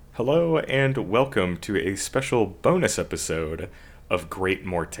Hello and welcome to a special bonus episode of Great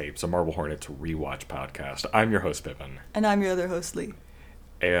More Tapes, a Marble Hornets rewatch podcast. I'm your host, Pippin. And I'm your other host, Lee.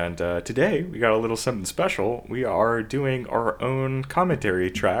 And today we got a little something special. We are doing our own commentary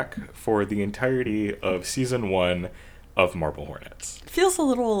track for the entirety of Season 1 of Marble Hornets. It feels a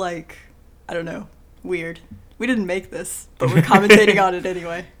little like, I don't know, weird. We didn't make this, but we're commentating on it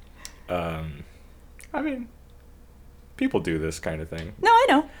anyway. I mean, people do this kind of thing. No, I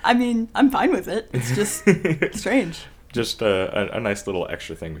know. I mean, I'm fine with it. It's just strange. Just a nice little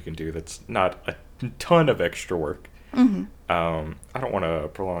extra thing we can do that's not a ton of extra work. Mm-hmm. I don't want to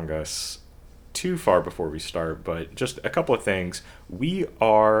prolong us too far before we start, but just a couple of things. We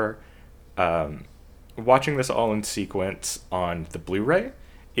are watching this all in sequence on the Blu-ray.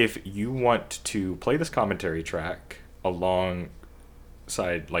 If you want to play this commentary track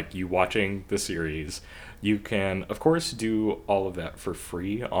alongside, like, you watching the series, you can, of course, do all of that for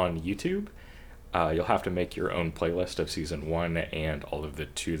free on YouTube. You'll have to make your own playlist of Season 1 and all of the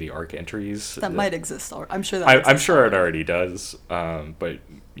To The Arc entries. That might exist. I'm sure that I'm sure it already does, but,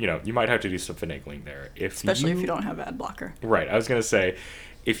 you might have to do some finagling there. Especially if you don't have ad blocker. Right, I was going to say,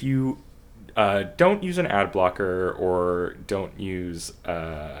 if you don't use an ad blocker or don't use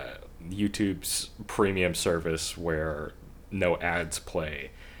YouTube's premium service where no ads play,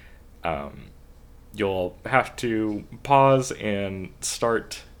 you'll have to pause and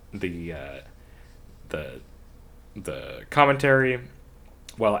start the commentary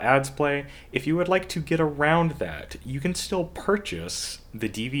while ads play. If you would like to get around that, you can still purchase the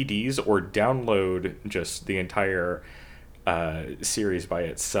DVDs or download just the entire series by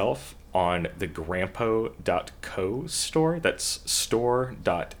itself on the grampo.co store. That's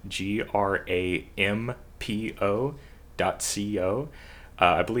store.grampo.co.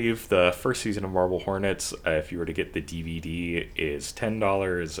 I believe the first season of Marble Hornets, if you were to get the DVD, is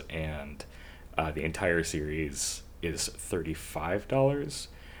 $10, and the entire series is $35.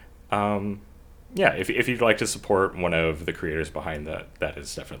 If you'd like to support one of the creators behind that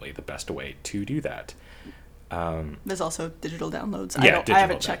is definitely the best way to do that. There's also digital downloads. Yeah, I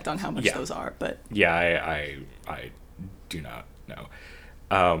haven't checked on how much those are, but yeah, I do not know.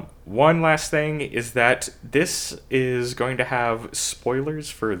 One last thing is that this is going to have spoilers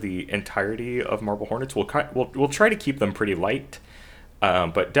for the entirety of Marble Hornets. We'll try to keep them pretty light,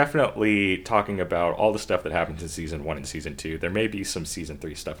 but definitely talking about all the stuff that happens in Season 1 and Season 2. There may be some Season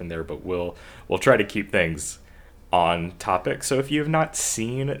 3 stuff in there, but we'll try to keep things on topic. So if you have not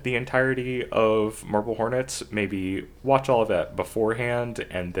seen the entirety of Marble Hornets, maybe watch all of that beforehand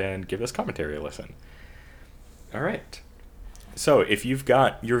and then give this commentary a listen. All right. So if you've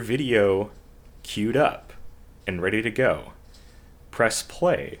got your video queued up and ready to go, press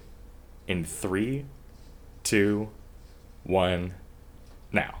play in 3, 2, 1,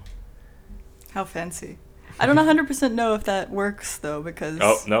 now. how fancy. I don't 100% know if that works, though, because...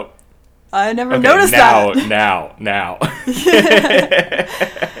 Oh, nope. I never noticed that. Now.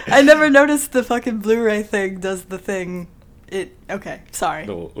 I never noticed the fucking Blu-ray thing does the thing. Okay, sorry.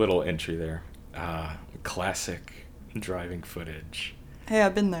 Little entry there. Classic driving footage. Hey,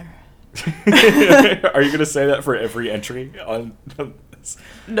 I've been there. Are you going to say that for every entry on this?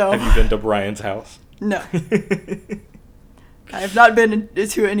 No. Have you been to Brian's house? No. I have not been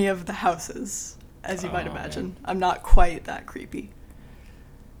to any of the houses, as you might imagine. I'm not quite that creepy.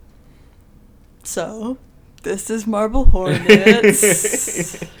 So, this is Marble Hornets.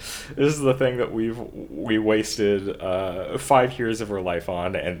 This is the thing that we wasted 5 years of our life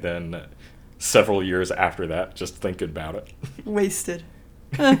on, and then several years after that just thinking about it. Wasted.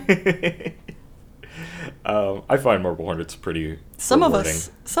 I find Marble Hornets pretty Some rewarding.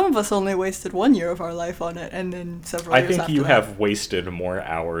 of us only wasted 1 year of our life on it, and then several years think after you that. have wasted more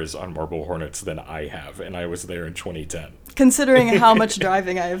hours on Marble Hornets than I have, and I was there in 2010. Considering how much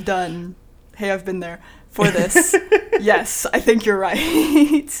driving I have done, hey, I've been there for this. Yes, I think you're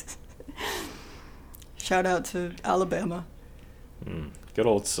right. Shout out to Alabama. Good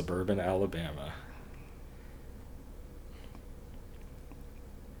old suburban Alabama.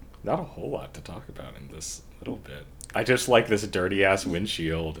 Not a whole lot to talk about in this little bit. I just like this dirty ass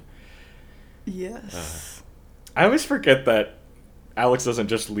windshield. Yes. I always forget that Alex doesn't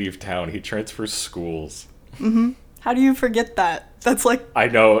just leave town; he transfers schools. Mm-hmm. How do you forget that? That's like I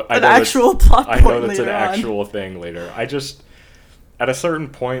know an actual plot point. I know that's an later on. actual thing later. I just at a certain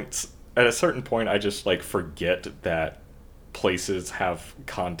point, I just like forget that places have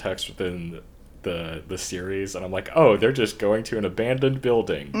context within the series, and I'm like, oh, they're just going to an abandoned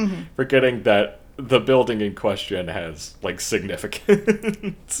building, forgetting that the building in question has like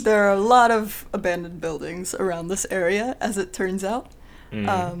significance. There are a lot of abandoned buildings around this area, as it turns out.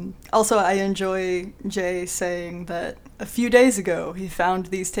 Also, I enjoy Jay saying that a few days ago he found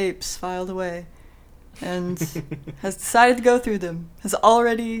these tapes filed away and has decided to go through them. Has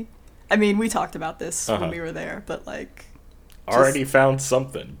already... I mean, we talked about this when we were there, but like... Already found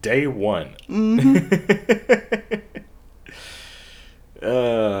something. Day one.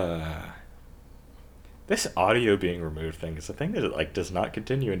 This audio being removed thing is a thing that like does not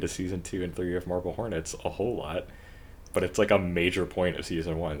continue into season 2 and 3 of Marble Hornets a whole lot, but it's like a major point of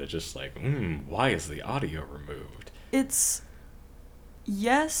season 1 that's just like, why is the audio removed? It's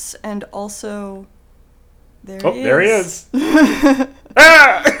yes, and also there he is. There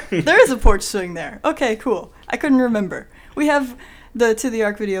is a porch swing there. Okay, cool. I couldn't remember. We have the To the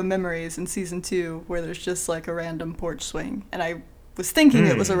Arc video memories in season 2 where there's just like a random porch swing, and I was thinking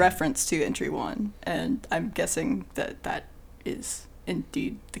it was a reference to entry 1, and I'm guessing that is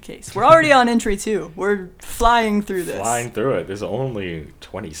indeed the case. We're already on entry 2. We're flying through this. Flying through it. There's only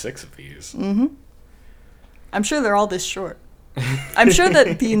 26 of these. I'm sure they're all this short. I'm sure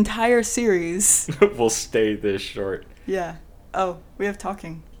that the entire series will stay this short. Yeah. Oh, we have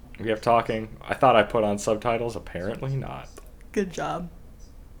talking. We have talking. I thought I put on subtitles. Apparently not. Good job.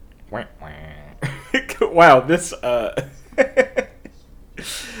 Wow, this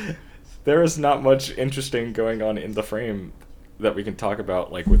there is not much interesting going on in the frame that we can talk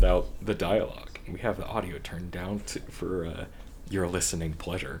about like without the dialogue. We have the audio turned down for your listening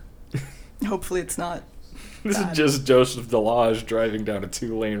pleasure. Hopefully it's not This bad. is just Joseph Delage driving down a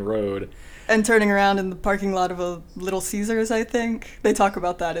 2-lane road. And turning around in the parking lot of a Little Caesars, I think. They talk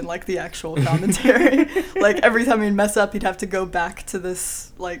about that in, like, the actual commentary. Like, every time he'd mess up, he'd have to go back to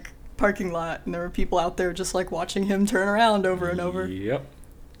this, like, parking lot. And there were people out there just, like, watching him turn around over and over. Yep.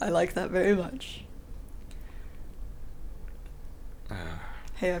 I like that very much.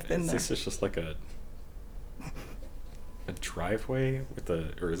 Hey, I've been there. Is this just like a driveway with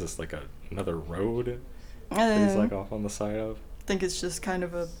or is this like another road that he's like off on the side of? I think it's just kind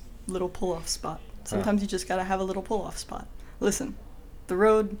of a little pull-off spot. Sometimes you just gotta have a little pull-off spot. Listen, the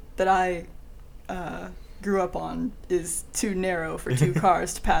road that I grew up on is too narrow for two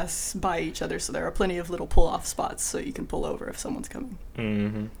cars to pass by each other, so there are plenty of little pull-off spots so you can pull over if someone's coming.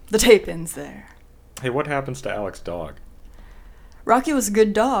 Mm-hmm. The tape ends there. Hey, what happens to Alex's dog? Rocky was a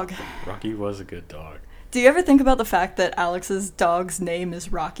good dog. Rocky was a good dog. Do you ever think about the fact that Alex's dog's name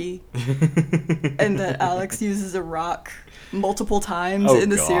is Rocky? And that Alex uses a rock multiple times in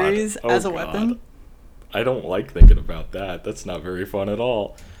the series as a weapon? I don't like thinking about that. That's not very fun at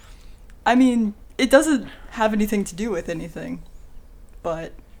all. I mean, it doesn't have anything to do with anything,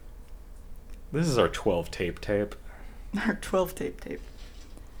 but... This is our 12 tape. Our 12 tape.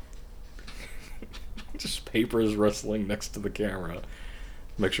 Just papers rustling next to the camera.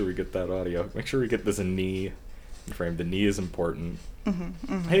 Make sure we get that audio. Make sure we get this knee frame. The knee is important.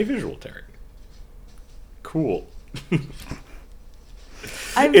 Mm-hmm, mm-hmm. Hey, visual Terry. Cool.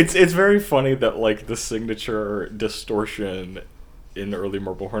 It's very funny that like the signature distortion in early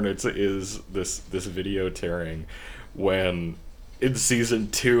Marble Hornets is this video tearing, when in season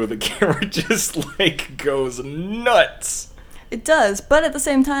 2 the camera just like goes nuts. It does, but at the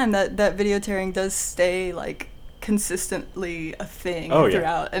same time that video tearing does stay like consistently a thing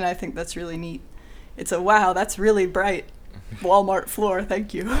throughout, and I think that's really neat. It's a wow, that's really bright Walmart floor,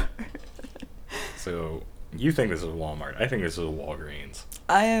 thank you. So you think this is a Walmart? I think this is a Walgreens.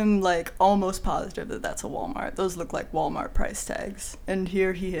 I am like almost positive that that's a Walmart. Those look like Walmart price tags. And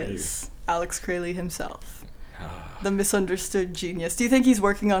here he is, Alex Crayley himself. The misunderstood genius. Do you think he's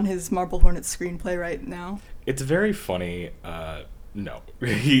working on his Marble Hornets screenplay right now? It's very funny. No.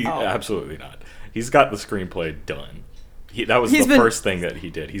 Absolutely not. He's got the screenplay done. That was the first thing that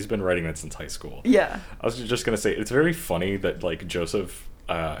he did. He's been writing that since high school. Yeah. I was just going to say, it's very funny that like Joseph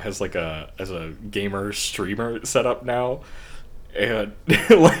has like as a gamer streamer set up now. And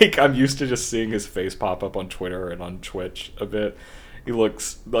like I'm used to just seeing his face pop up on Twitter and on Twitch a bit. He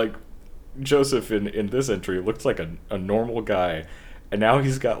looks like Joseph in this entry looks like a normal guy, and now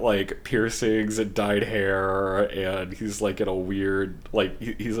he's got like piercings and dyed hair, and he's like in a weird like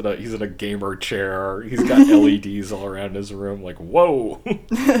he's in a gamer chair. He's got LEDs all around his room. Like, whoa!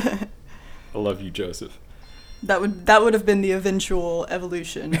 I love you, Joseph. That would have been the eventual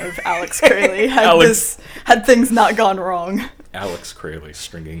evolution of Alex Crayley had things not gone wrong. Alex Crayley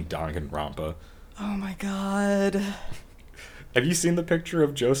stringing Danganronpa. Oh my god. Have you seen the picture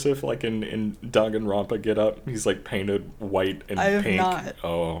of Joseph like in Danganronpa get up? He's like painted white and I have pink. Not.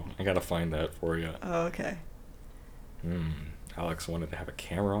 Oh, I gotta find that for you. Oh, okay. Alex wanted to have a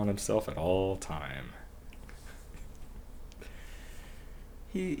camera on himself at all time.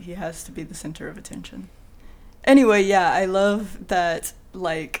 He has to be the center of attention. Anyway, yeah, I love that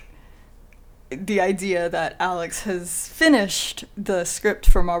like the idea that Alex has finished the script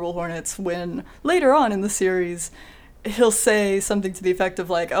for Marble Hornets when later on in the series he'll say something to the effect of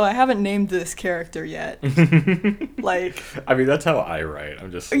like, "Oh, I haven't named this character yet." Like, I mean, that's how I write.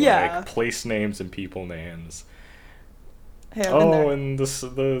 I'm just like place names and people names. Hey, I've been there. And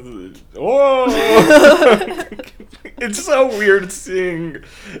whoa! It's so weird seeing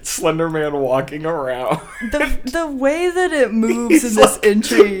Slender Man walking around. The way that it moves in this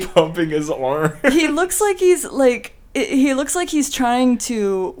entry, pumping his arm. He looks like he's trying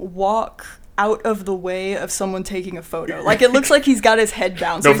to walk out of the way of someone taking a photo. Like, it looks like he's got his head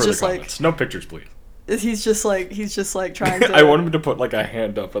down. So No he's further just comments. No pictures, please. He's just like trying to. I want him to put like a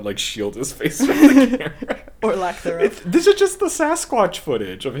hand up and like shield his face from the camera. Or lack thereof. This is just the Sasquatch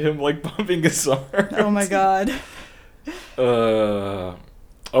footage of him like bumping his arm. Oh my god. Oh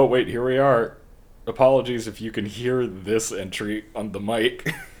wait, here we are. Apologies if you can hear this entry on the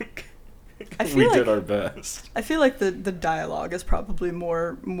mic. We did our best. I feel like the dialogue is probably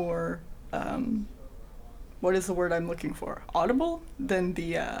more what is the word I'm looking for? Audible than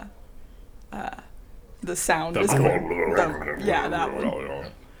the sound is cool. Yeah, that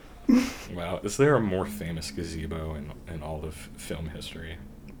one. Wow, is there a more famous gazebo in all of film history?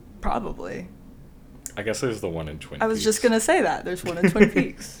 Probably. I guess there's the one in Twin Peaks. I was just gonna say that. There's one in Twin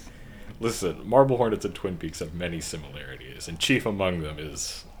Peaks. Listen, Marble Hornets and Twin Peaks have many similarities, and chief among them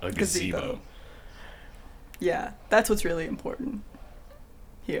is a gazebo. Yeah, that's what's really important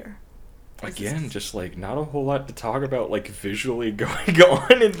here. Again, just like not a whole lot to talk about like visually going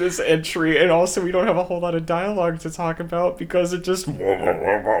on in this entry, and also we don't have a whole lot of dialogue to talk about because it just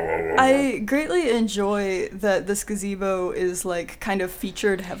I greatly enjoy that this gazebo is like kind of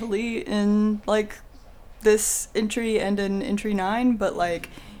featured heavily in like this entry and in entry 9, but like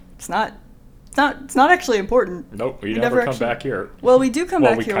it's not actually important. Nope, we never come back here. Well, we do come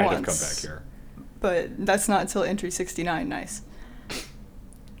back we here kind once. of come back here. But that's not until entry 69. Nice.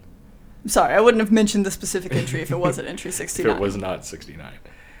 Sorry, I wouldn't have mentioned the specific entry if it wasn't entry 69. If it was not 69.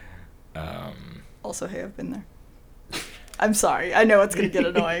 Also, hey, I've been there. I'm sorry. I know it's going to get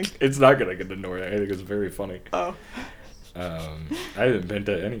annoying. It's not going to get annoying. I think it's very funny. Oh. I haven't been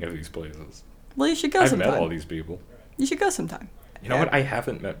to any of these places. Well, you should go sometime. I've met all these people. You should go sometime. You know what? I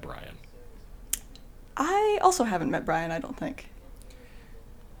haven't met Brian. I also haven't met Brian, I don't think.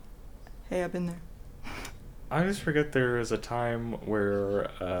 Hey, I've been there. I always forget there is a time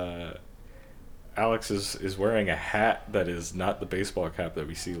where Alex is wearing a hat that is not the baseball cap that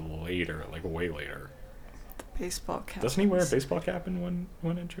we see later, like way later. The baseball cap. Doesn't he wear a baseball cap in one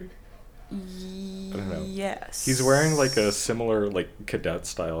entry? I don't know. Yes. He's wearing like a similar like cadet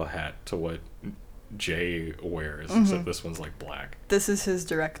style hat to what Jay wears, except this one's like black. This is his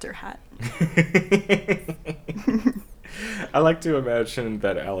director hat. I like to imagine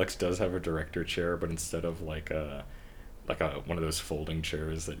that Alex does have a director chair, but instead of like a one of those folding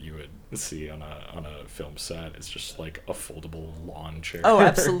chairs that you would see on a film set, it's just like a foldable lawn chair. Oh,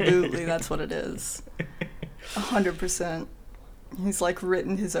 absolutely, that's what it is. 100%. He's like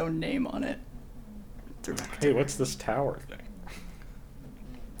written his own name on it. Director. Hey, what's this tower thing?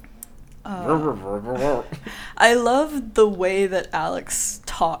 I love the way that Alex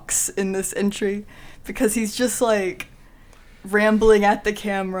talks in this entry because he's just like rambling at the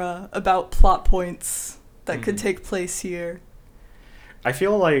camera about plot points that could take place here. I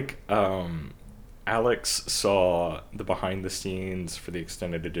feel like Alex saw the behind the scenes for the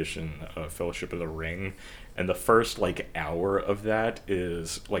extended edition of Fellowship of the Ring, and the first like hour of that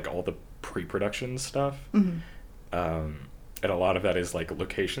is like all the pre-production stuff. And a lot of that is like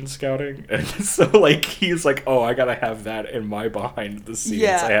location scouting, and so like he's like, oh, I gotta have that in my behind the scenes.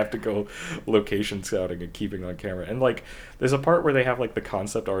 Yeah. I have to go location scouting and keeping on camera. And like there's a part where they have like the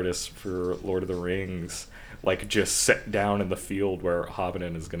concept artists for Lord of the Rings like just sit down in the field where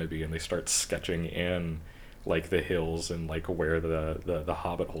Hobbiton is going to be, and they start sketching in like the hills and like where the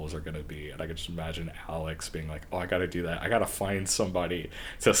hobbit holes are going to be. And I could just imagine Alex being like, oh, I gotta do that. I gotta find somebody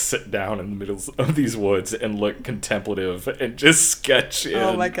to sit down in the middle of these woods and look contemplative and just sketch in.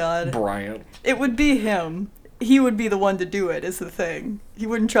 Oh my god, Brian. It would be him. He would be the one to do it, is the thing. He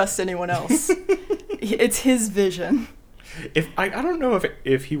wouldn't trust anyone else. It's his vision. I don't know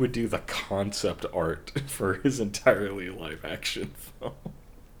if he would do the concept art for his entirely live action film.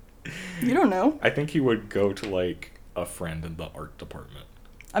 You don't know. I think he would go to like a friend in the art department.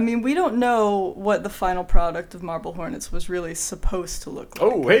 I mean, we don't know what the final product of Marble Hornets was really supposed to look like.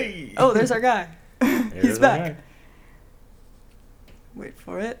 Oh, hey! Oh, there's our guy. He's back. Guy. Wait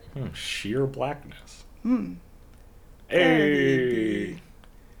for it. Sheer blackness. Hey.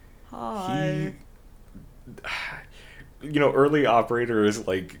 Hi. early Operator is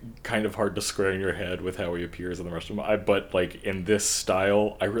like kind of hard to square in your head with how he appears in the rest of them. But like in this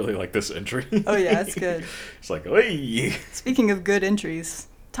style, I really like this entry. Oh yeah, it's good. It's like, hey. Speaking of good entries,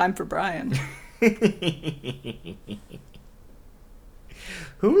 time for Brian.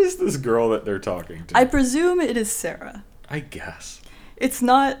 Who is this girl that they're talking to? I presume it is Sarah. I guess. It's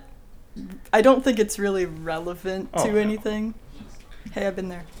not. I don't think it's really relevant to no. anything. Hey, I've been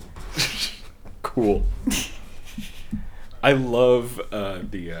there. Cool. I love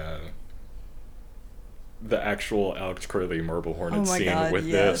the actual Alex Curley Marble Hornet scene God, with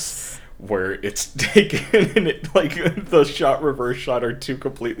yes. this, where it's taken and it like the shot reverse shot are two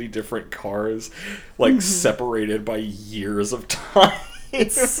completely different cars, like separated by years of time.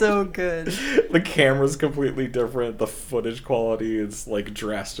 It's so good. The camera's completely different. The footage quality is like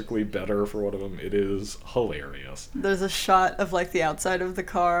drastically better for one of them. It is hilarious. There's a shot of like the outside of the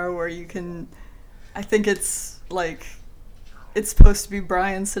car where you can, I think it's like, it's supposed to be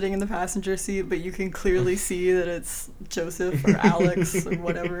Brian sitting in the passenger seat, but you can clearly see that it's Joseph or Alex or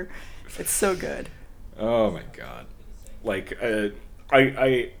whatever. It's so good. Oh my god. Like,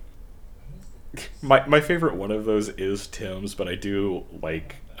 my favorite one of those is Tim's, but I do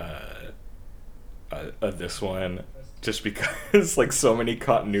like this one just because like so many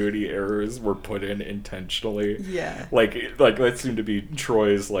continuity errors were put in intentionally. Yeah. Like that seemed to be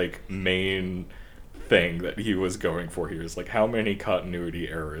Troy's like main thing that he was going for here, is like how many continuity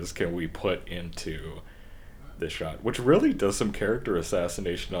errors can we put into this shot, which really does some character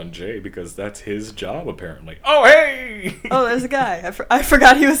assassination on Jay, because that's his job apparently. Oh hey! Oh, there's a guy. I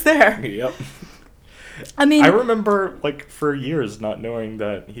forgot he was there. Yep. I mean, I remember like for years not knowing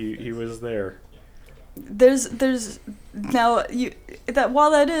that he was there. there's now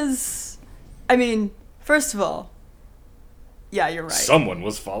while that is, I mean, first of all, yeah, you're right. Someone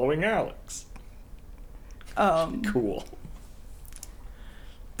was following Alex. Cool.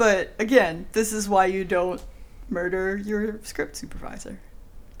 But again, this is why you don't murder your script supervisor,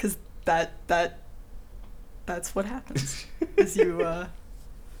 because that's what happens. Is you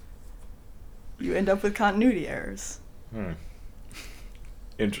end up with continuity errors.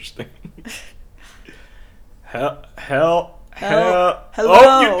 Interesting. Hello. Hello.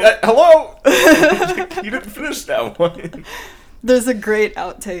 Hello. You didn't finish that one. There's a great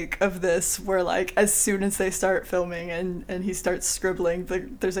outtake of this where, like, as soon as they start filming and he starts scribbling,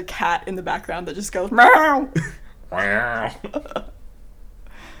 there's a cat in the background that just goes meow. Wow.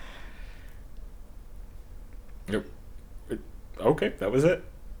 Yep. Okay, that was it.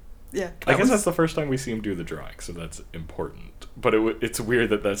 Yeah. I guess that's the first time we see him do the drawing, so that's important. But it's weird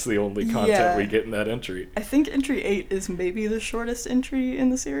that that's the only content we get in that entry. I think entry 8 is maybe the shortest entry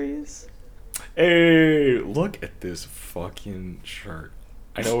in the series. Hey, look at this fucking shirt.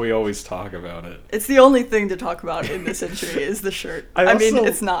 I know we always talk about it. It's the only thing to talk about in this entry is the shirt. I mean,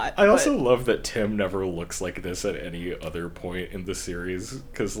 it's not. I also love that Tim never looks like this at any other point in the series,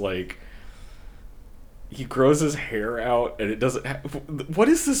 because, like, he grows his hair out, and it doesn't what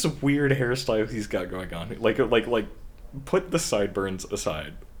is this weird hairstyle he's got going on? Like, put the sideburns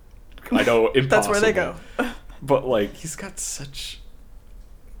aside. I know, impossible. That's where they go. But, like, he's got such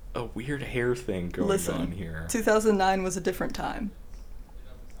a weird hair thing going on here. 2009 was a different time.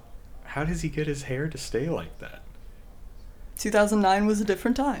 How does he get his hair to stay like that? 2009 was a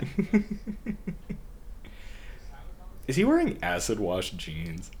different time. Is he wearing acid wash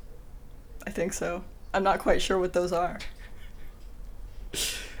jeans? I think so. I'm not quite sure what those are.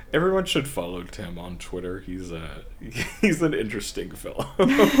 Everyone should follow Tim on Twitter. He's an interesting fellow.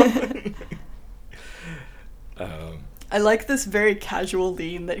 I like this very casual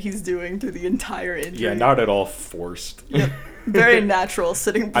lean that he's doing through the entire entry. Yeah, not at all forced. Yep. Very natural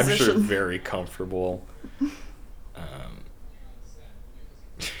sitting position. I'm sure very comfortable.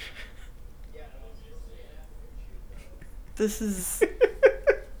 This is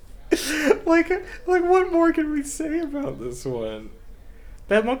like what more can we say about this one?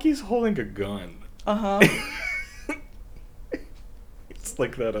 That monkey's holding a gun. It's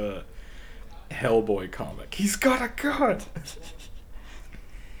like that Hellboy comic. He's got a gun.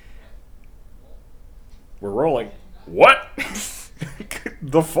 We're rolling. What?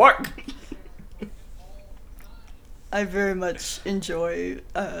 The fuck? I very much enjoy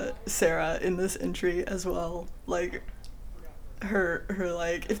Sarah in this entry as well. Like her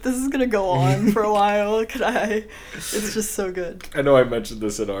like, if this is gonna go on for a while, could I? It's just so good. I know I mentioned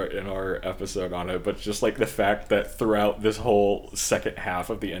this in our episode on it, but just like the fact that throughout this whole second half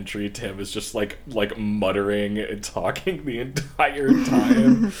of the entry, Tim is just like muttering and talking the entire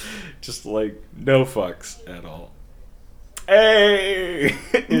time, just like no fucks at all. Hey,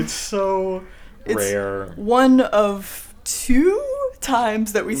 it's so rare. One of 2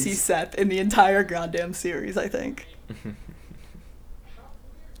 times that we see Seth in the entire goddamn series, I think.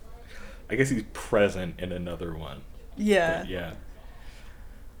 I guess he's present in another one. Yeah. But yeah.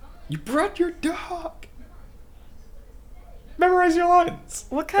 You brought your dog. Memorize your lines.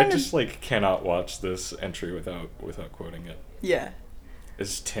 What kind I of... just like cannot watch this entry without quoting it. Yeah.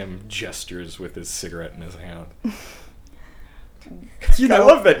 As Tim gestures with his cigarette in his hand. You I know,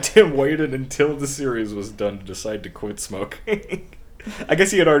 love that Tim waited until the series was done to decide to quit smoking. I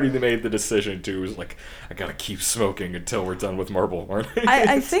guess he had already made the decision to. He was like, I gotta keep smoking until we're done with Marble Hornets.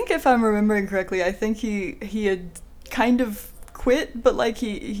 I think if I'm remembering correctly, I think he had kind of quit, but like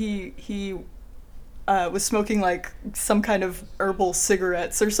he was smoking like some kind of herbal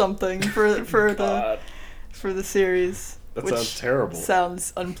cigarettes or something for the series. That which sounds terrible.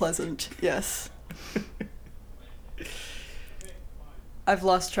 Sounds unpleasant. Yes. I've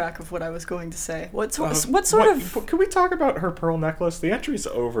lost track of what I was going to say. What sort of... Can we talk about her pearl necklace? The entry's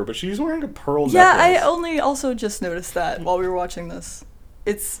over, but she's wearing a pearl necklace. Yeah, I only also just noticed that while we were watching this.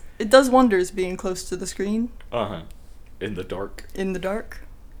 It does wonders being close to the screen. Uh-huh. In the dark. In the dark.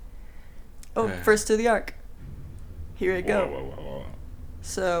 Oh, first to the arc. Here we go. Whoa.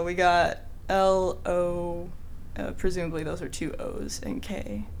 So we got L-O... presumably those are 2 O's and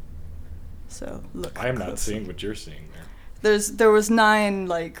K. So look I am not closely. seeing what you're seeing there. There was 9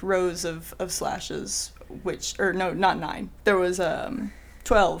 like rows of slashes, not 9. There was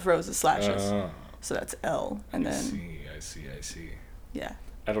 12 rows of slashes. So that's L, and then I see. yeah.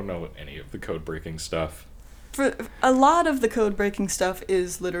 I don't know any of the code breaking stuff. For a lot of the code breaking stuff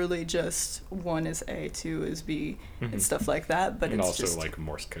is literally just 1 is A, 2 is B, and stuff like that. But and it's also just like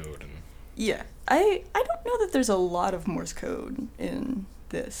Morse code and yeah. I don't know that there's a lot of Morse code in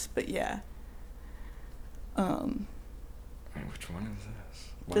this, but yeah. Which one is this?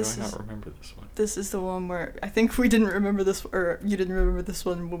 Why do I not remember this one? This is the one where I think we didn't remember this, or you didn't remember this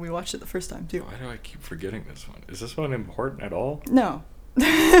one when we watched it the first time too. Why do I keep forgetting this one? Is this one important at all? No.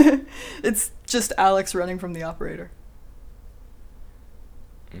 It's just Alex running from the operator.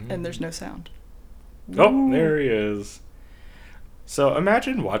 And there's no sound. Oh, there he is. So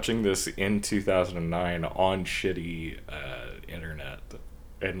imagine watching this in 2009 on shitty internet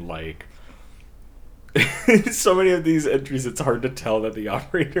and like so many of these entries, it's hard to tell that the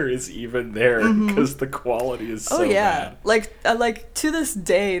operator is even there because the quality is so bad. Like to this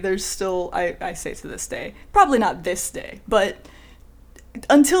day, there's still, I say to this day, probably not this day, but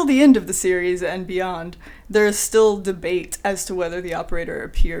until the end of the series and beyond, there is still debate as to whether the operator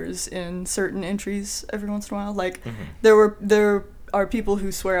appears in certain entries every once in a while. Like there are people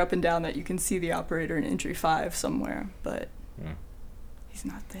who swear up and down that you can see the operator in entry 5 somewhere, but he's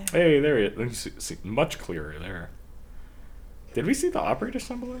not there. Hey, there he is. See, much clearer there. Did we see the operator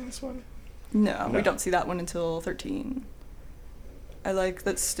symbol in this one? No, we don't see that one until 13. I like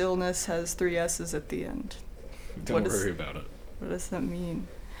that stillness has 3 S's at the end. Don't worry about it. What does that mean?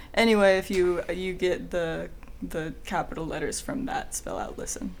 Anyway, if you get the capital letters from that, spell out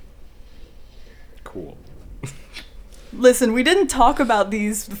listen. Cool. Listen, we didn't talk about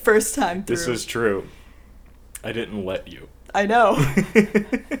these the first time through. This is true. I didn't let you. I know.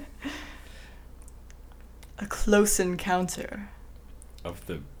 A close encounter. Of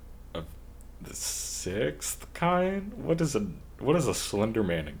the 6th kind? What is a Slender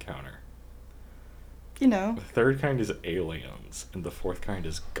Man encounter? You know. The 3rd kind is aliens, and the 4th kind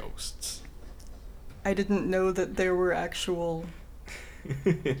is ghosts. I didn't know that there were actual...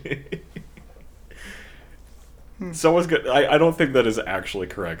 Someone's gonna... I don't think that is actually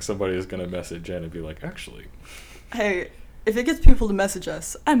correct. Somebody is gonna message in and be like, actually... Hey, if it gets people to message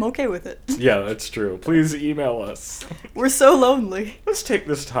us, I'm okay with it. Yeah, that's true. Please email us. We're so lonely. Let's take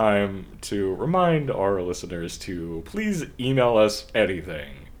this time to remind our listeners to please email us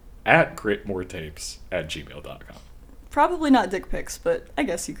anything at gritmoretapes@gmail.com. Probably not dick pics, but I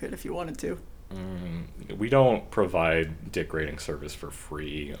guess you could if you wanted to. We don't provide dick rating service for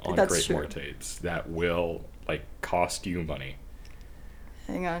free on That's Great More true. Tapes. That will cost you money.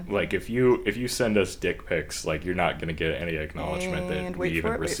 Hang on. If you send us dick pics, you're not gonna get any acknowledgement that we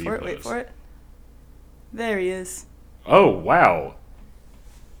even receive those. Wait for it. There he is. Oh wow.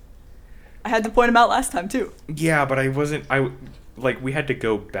 I had to point him out last time too. Yeah, but I wasn't. We had to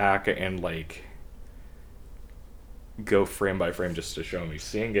go back and go frame by frame just to show me.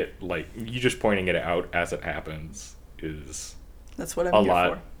 Seeing it you just pointing it out as it happens is That's what I'm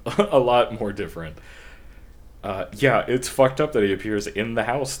here for. a lot more different. Yeah, it's fucked up that he appears in the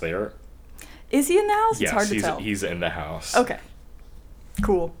house there. Is he in the house? Yes, It's hard to tell. He's in the house. Okay.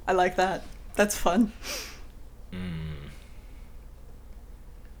 Cool. I like that. That's fun.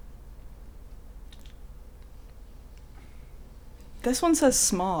 This one says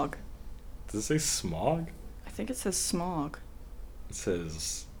smog. Does it say smog? I think it says smog. It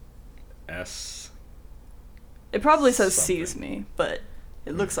says S. It probably says Something. sees me, but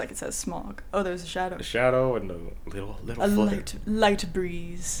it looks like it says smog. Oh, there's a shadow. A shadow and a little A flutter. light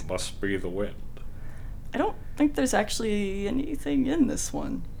breeze. Must be the wind. I don't think there's actually anything in this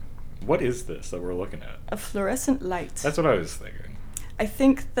one. What is this that we're looking at? A fluorescent light. That's what I was thinking. I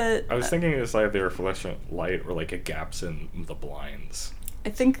think that... I was thinking it's either a fluorescent light or like a gaps in the blinds. I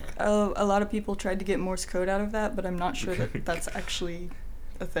think a lot of people tried to get Morse code out of that, but I'm not sure that that's actually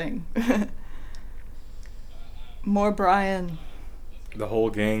a thing. More Brian. The whole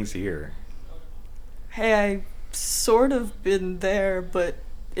gang's here. Hey, I sort of been there, but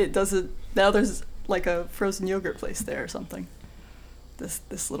it doesn't... Now there's like a frozen yogurt place there or something.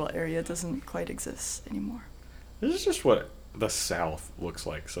 This little area doesn't quite exist anymore. This is just what the South looks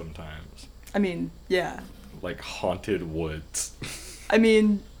like sometimes. I mean, yeah. Like haunted woods. I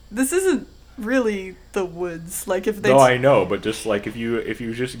mean, this isn't really the woods. Like if they... No, I know, but just like if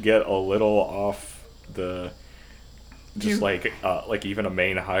you just get a little off the... Just like even a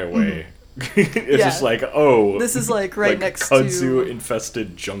main highway. It's just like, oh... This is like right next kudzu to...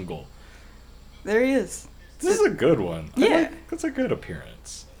 infested jungle. There he is. This is a good one. Yeah. That's a good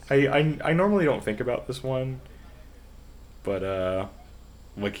appearance. I normally don't think about this one, but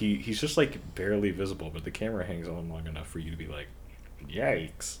like he's just like barely visible, but the camera hangs on long enough for you to be like,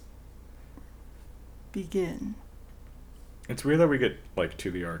 yikes. Begin. It's weird that we get like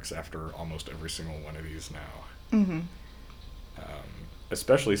to the arcs after almost every single one of these now. Mm-hmm.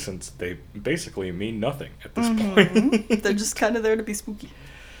 Especially since they basically mean nothing at this Mm-hmm. point. They're just kind of there to be spooky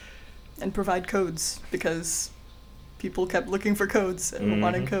and provide codes because people kept looking for codes and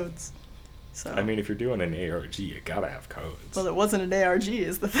wanting codes. So I mean, if you're doing an ARG, you gotta have codes. well, it wasn't an ARG,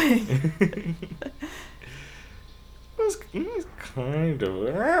 is the thing. It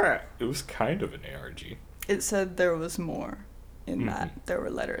was kind of an ARG. It said there was more in that. There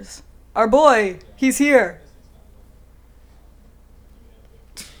were letters. Our boy, he's here.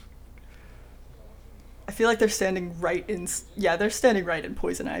 I feel like they're standing right in... Yeah, they're standing right in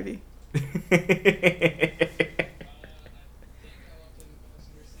Poison Ivy.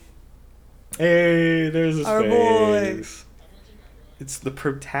 Hey, there's his Our face. It's the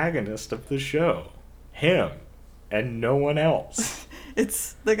protagonist of the show. Him. And no one else.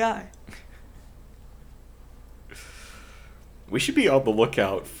 It's the guy. We should be on the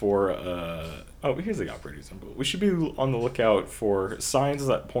lookout for, oh, here's the operator symbol. We should be on the lookout for signs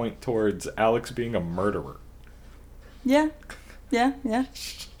that point towards Alex being a murderer. Yeah. Yeah, yeah.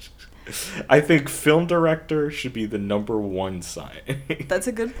 I think film director should be the number one sign. That's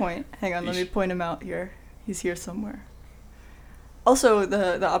a good point. Hang on, let me point him out here. He's here somewhere. Also,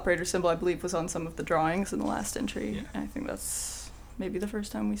 the operator symbol, I believe, was on some of the drawings in the last entry. Yeah. I think that's maybe the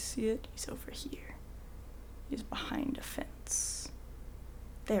first time we see it. He's over here. He's behind a fence.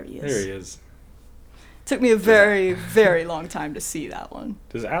 There he is. There he is. Took me a very, very long time to see that one.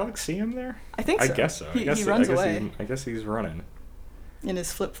 Does Alex see him there? I think so. I guess so. He runs away I guess he's running. in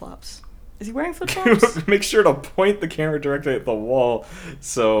his flip-flops. Is he wearing flip-flops? Make sure to point the camera directly at the wall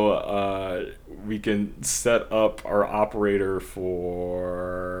so we can set up our operator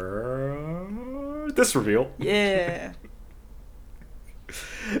for this reveal. Yeah.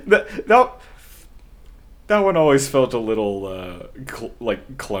 That one always felt a little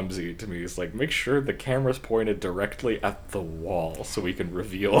clumsy to me. It's like, make sure the camera's pointed directly at the wall so we can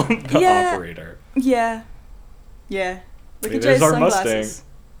reveal the operator. Yeah. Yeah. Look at There's Jay's our sunglasses. Mustang.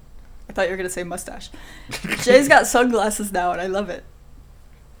 I thought you were going to say mustache. Jay's got sunglasses now, and I love it.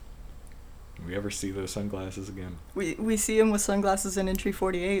 We ever see those sunglasses again? We see him with sunglasses in Entry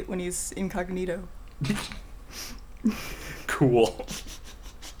 48 when he's incognito. Cool.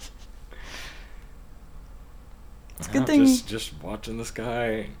 It's a good thing... Just watching this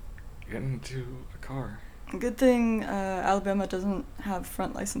guy get into a car. Good thing Alabama doesn't have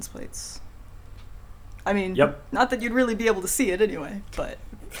front license plates. I mean, Yep. Not that you'd really be able to see it anyway, but...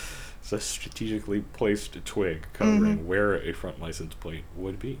 It's a strategically placed twig covering where a front license plate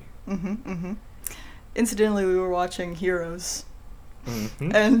would be. Incidentally, we were watching Heroes.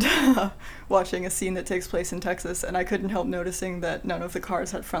 And watching a scene that takes place in Texas, and I couldn't help noticing that none of the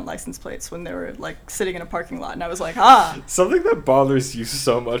cars had front license plates when they were like sitting in a parking lot, and I was like, Something that bothers you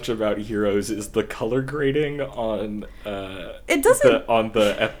so much about Heroes is the color grading on It doesn't... on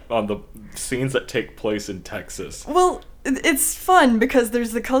the scenes that take place in Texas. Well, it's fun because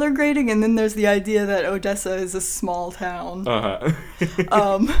there's the color grading, and then there's the idea that Odessa is a small town.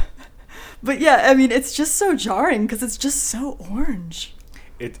 But yeah, I mean, it's just so jarring because it's just so orange.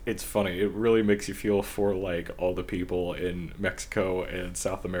 It's funny. It really makes you feel for like all the people in Mexico and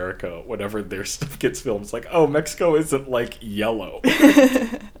South America whenever their stuff gets filmed. It's like, oh, Mexico isn't like yellow.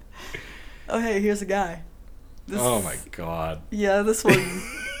 Oh, hey, here's a guy. Oh my god. Yeah, this one.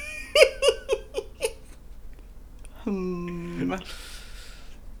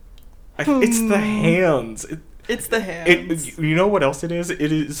 It's the hands. It's the hands. You know what else it is?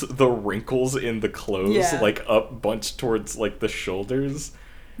 It is the wrinkles in the clothes, Yeah. like up bunched towards like the shoulders.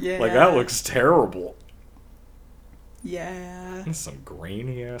 Yeah. Like that looks terrible. Yeah. That's some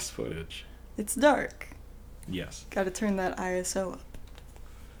grainy ass footage. It's dark. Yes. Gotta turn that ISO up.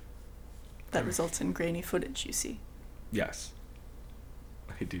 That results in grainy footage, you see. Yes.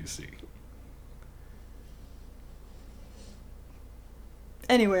 I do see.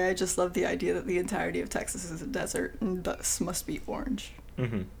 Anyway, I just love the idea that the entirety of Texas is a desert and thus must be orange.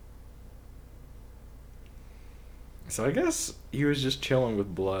 Mm-hmm. So I guess he was just chilling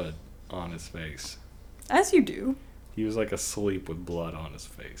with blood on his face. As you do. He was like asleep with blood on his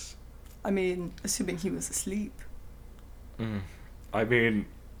face. I mean, assuming he was asleep. I mean,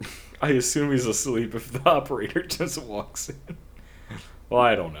 I assume he's asleep if the operator just walks in. Well,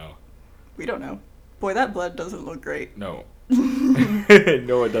 I don't know. We don't know. Boy, that blood doesn't look great. No.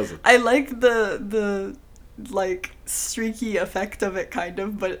 No, it doesn't. I like the like streaky effect of it, kind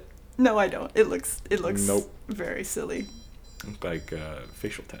of, but no, I don't. It looks Nope. very silly. Like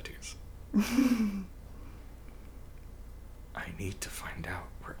facial tattoos. I need to find out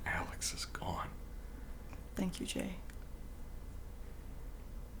where Alex is gone. Thank you, Jay.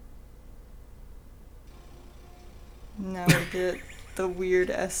 Now we get the weird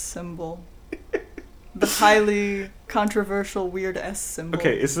S symbol. The highly controversial weird S symbol.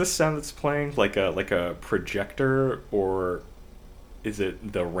 Okay, is this sound that's playing like a projector, or is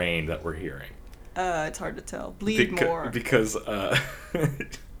it the rain that we're hearing? It's hard to tell. Bleed more. Because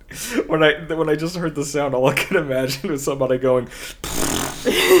when I just heard the sound, all I could imagine was somebody going.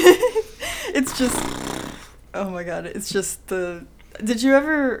 It's just, oh my god! It's just the. Did you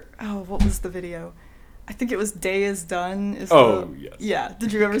ever? Oh, what was the video? I think it was "Day Is Done." Yes. Yeah.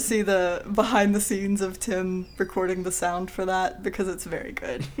 Did you ever see the behind the scenes of Tim recording the sound for that? Because it's very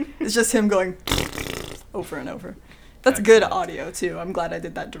good. It's just him going over and over. That's good audio too. I'm glad I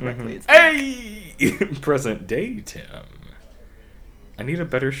did that directly. Hey, present day Tim. I need a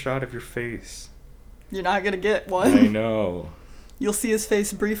better shot of your face. You're not gonna get one. I know. You'll see his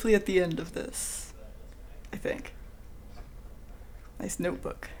face briefly at the end of this, I think. Nice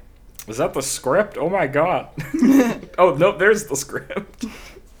notebook. Is that the script? Oh my god. Oh, no, there's the script.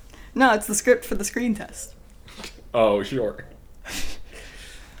 No, it's the script for the screen test. Oh, sure.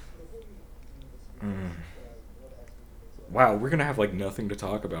 Wow, we're gonna have like nothing to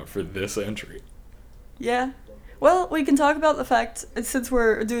talk about for this entry. Yeah. Well, we can talk about the fact, since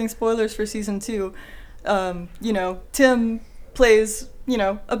we're doing spoilers for season 2, Tim plays,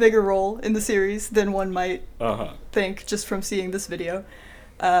 a bigger role in the series than one might think just from seeing this video.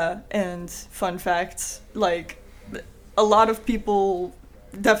 And fun fact, like, a lot of people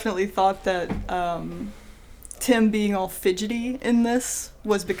definitely thought that Tim being all fidgety in this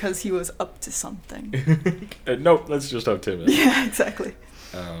was because he was up to something. Nope, let's just have Tim in. Yeah, exactly.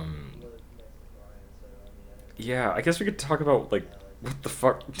 Yeah, I guess we could talk about, like, what the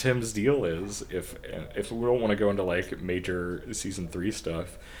fuck Tim's deal is, if we don't want to go into, like, major Season 3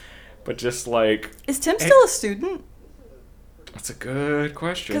 stuff. But just, like... Is Tim still a student? That's a good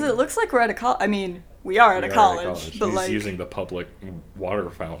question. Because it looks like we're at a college. I mean, we are at a college. But he's like, using the public water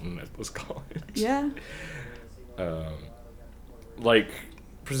fountain at this college. Yeah. Like,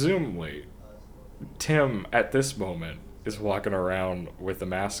 presumably, Tim, at this moment, is walking around with a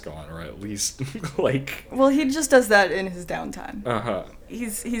mask on, or at least, like... Well, he just does that in his downtime. Uh-huh.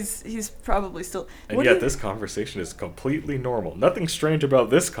 He's probably still... And yet this conversation is completely normal. Nothing strange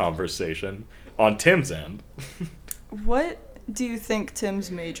about this conversation on Tim's end. What do you think Tim's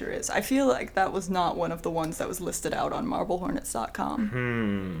major is? I feel like that was not one of the ones that was listed out on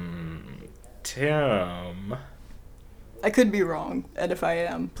marblehornets.com. Tim... I could be wrong, and if I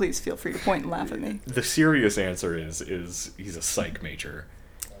am, please feel free to point and laugh at me. The serious answer is he's a psych major.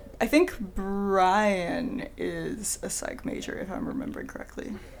 I think Brian is a psych major, if I'm remembering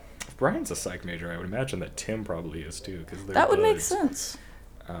correctly. If Brian's a psych major, I would imagine that Tim probably is too, because that would make sense.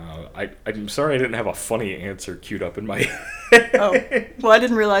 I'm sorry I didn't have a funny answer queued up in my head. Oh, well, I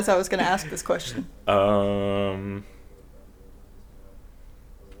didn't realize I was going to ask this question. I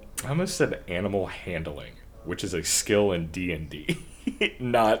almost said animal handling, which is a skill in D&D,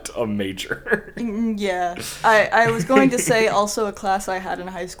 not a major. Yeah. I was going to say also a class I had in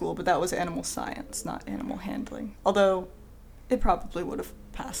high school, but that was animal science, not animal handling. Although it probably would have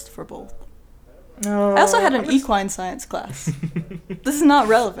passed for both. No, I also had an equine science class. This is not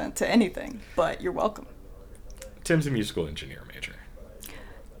relevant to anything, but you're welcome. Tim's a musical engineer major.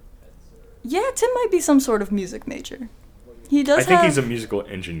 Yeah, Tim might be some sort of music major. He does. I think he's a musical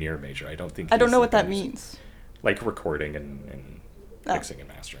engineer major. I don't think. I don't know like what that means. Like recording and mixing and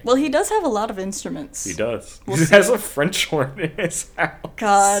mastering. Well, he does have a lot of instruments. He does. We'll He see. has a French horn in his house.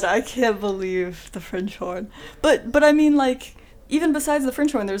 God, I can't believe the French horn. But I mean, like, even besides the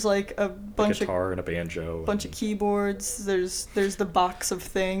French horn, there's like a bunch guitar and a banjo. of keyboards. There's the box of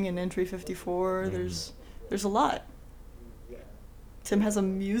thing in Entry 54. There's a lot. Tim has a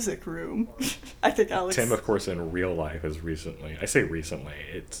music room. I think Alex. Tim, of course, in real life has recently. I say recently.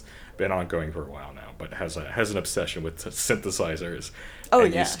 It's been ongoing for a while now, but has an obsession with synthesizers. Oh,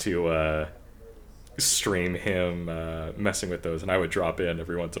 and yeah. used to stream him messing with those, and I would drop in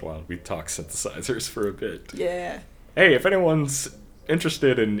every once in a while. We'd talk synthesizers for a bit. Yeah. Hey, if anyone's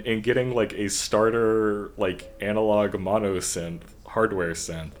interested in getting like a starter like analog mono synth hardware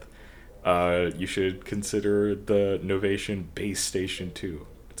synth, you should consider the Novation Base Station 2.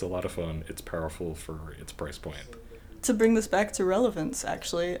 It's a lot of fun. It's powerful for its price point. To bring this back to relevance,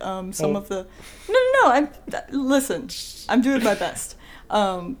 actually, some of the no, listen, I'm doing my best.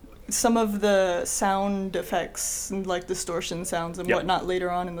 Some of the sound effects and like distortion sounds and whatnot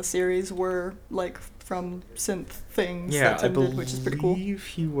later on in the series were like from synth things that Tim did, which is pretty cool. I believe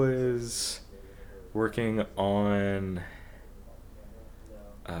he was working on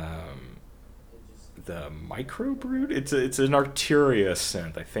the Microbrute. It's an Arturia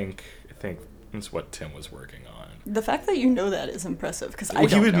synth. I think that's what Tim was working on. The fact that you know that is impressive because I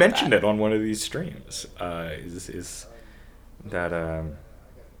don't he would know mention that. it on one of these streams. Is that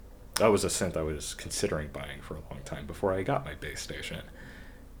that was a synth I was considering buying for a long time before I got my base station.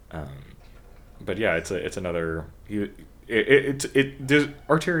 But yeah, it's another.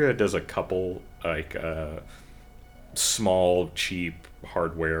 Arturia does a couple like small cheap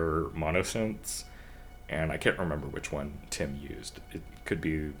hardware monosynths, and I can't remember which one Tim used. It could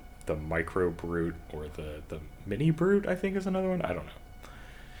be the Microbrute or the Mini Brute, I think is another one. I don't know.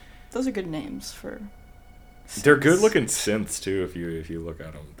 Those are good names for synths. They're good looking synths too. If you look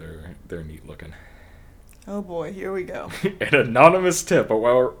at them, they're neat looking. Oh boy, here we go. An anonymous tip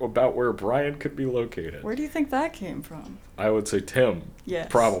about where Brian could be located. Where do you think that came from? I would say Tim. Yes.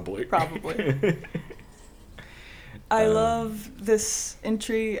 Probably. I love this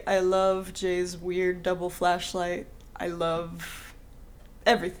entry. I love Jay's weird double flashlight. I love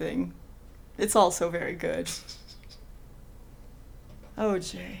everything. It's all so very good. Oh,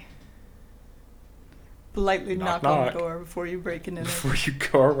 Jay. Politely knock on the door before you break in it. Before you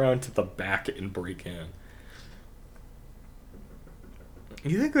go around to the back and break in.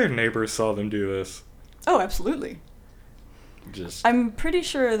 You think their neighbors saw them do this? Oh, absolutely. Just. I'm pretty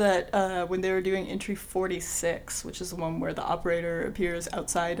sure that when they were doing entry 46, which is the one where the operator appears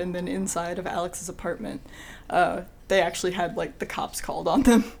outside and then inside of Alex's apartment, they actually had like the cops called on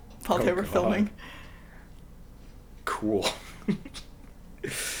them while they were filming. Cool.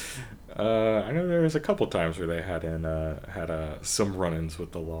 I know there was a couple times where they had some run-ins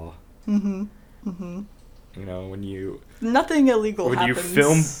with the law. Mm-hmm. Mm-hmm. You know, when nothing illegal happens you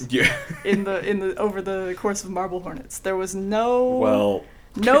film, yeah. in the over the course of Marble Hornets. There was no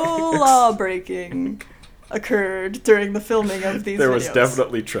no law breaking occurred during the filming of these videos. There was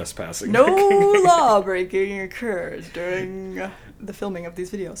definitely trespassing. No law breaking occurred during the filming of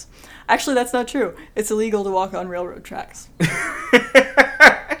these videos. Actually, that's not true. It's illegal to walk on railroad tracks.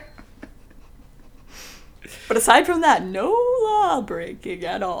 But aside from that, no law breaking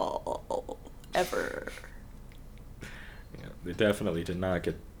at all. Ever. Yeah, they definitely did not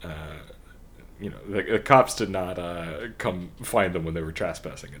get, the cops did not come find them when they were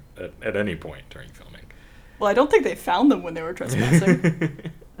trespassing at any point during filming. Well, I don't think they found them when they were trespassing.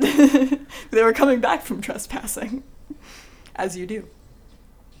 They were coming back from trespassing, as you do.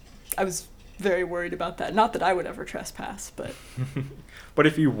 I was very worried about that. Not that I would ever trespass, but... But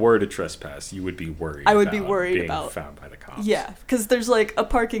if you were to trespass, you would be worried I would be worried being about found by the cops. Yeah, because there's like a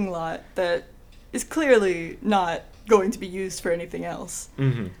parking lot that is clearly not going to be used for anything else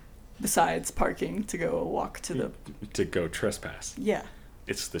besides parking to go walk to the... To go trespass. Yeah.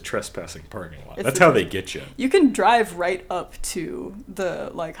 It's the trespassing parking lot. That's how they get you. You can drive right up to the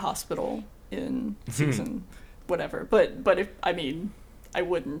like hospital in season whatever, but if I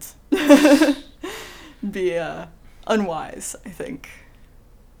wouldn't be unwise, I think.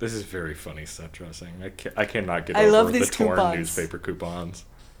 This is very funny set dressing. I cannot get I over love the these torn coupons. newspaper coupons.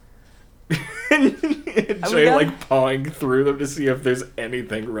 and Jay got- like pawing through them to see if there's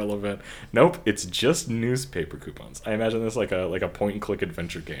anything relevant. Nope, it's just newspaper coupons. I imagine this like a point and click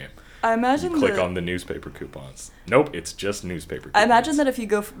adventure game. I You imagine click that, on the newspaper coupons. Nope, it's just newspaper coupons. I imagine that if you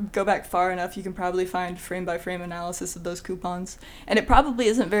go back far enough, you can probably find frame by frame analysis of those coupons, and it probably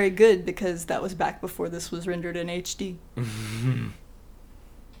isn't very good because that was back before this was rendered in HD.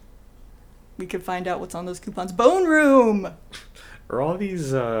 We could find out what's on those coupons. Bone Room. Are all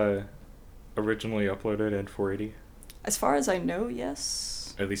these originally uploaded in 480? As far as I know,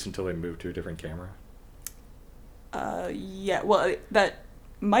 yes. At least until they move to a different camera. Yeah. Well, that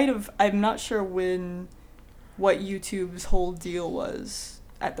might have. I'm not sure what YouTube's whole deal was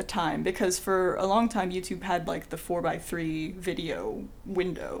at the time, because for a long time YouTube had like the 4:3 video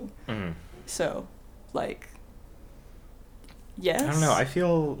window. Mm. So, like, yes. I don't know. I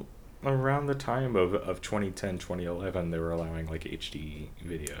feel around the time of 2010, 2011, they were allowing like HD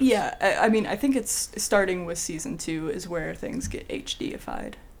videos. Yeah, I mean, I think it's starting with season 2 is where things get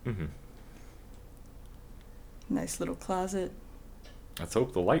HD-ified. Mm-hmm. Nice little closet. Let's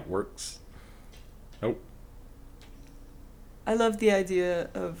hope the light works. Nope. I love the idea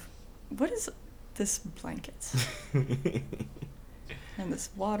of, what is this blanket? And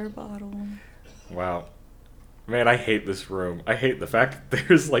this water bottle. Wow. Man, I hate this room. I hate the fact that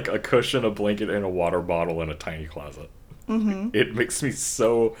there's like a cushion, a blanket, and a water bottle in a tiny closet. Mm-hmm. It makes me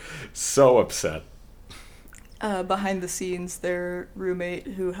so upset. Behind the scenes, their roommate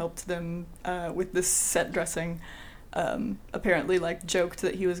who helped them with this set dressing apparently like joked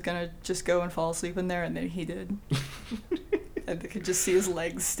that he was gonna just go and fall asleep in there, and then he did. And they could just see his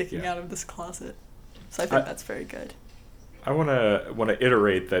legs sticking out of this closet. So I think that's very good. I wanna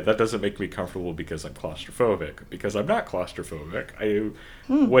iterate that doesn't make me comfortable because I'm claustrophobic. Because I'm not claustrophobic. I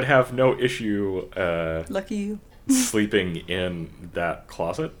would have no issue Lucky you. sleeping in that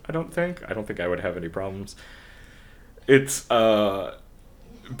closet. I don't think I would have any problems. It's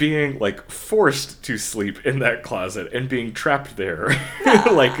being like forced to sleep in that closet and being trapped there.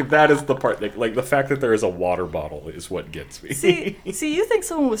 Like that is the part that, like, the fact that there is a water bottle is what gets me. See, you think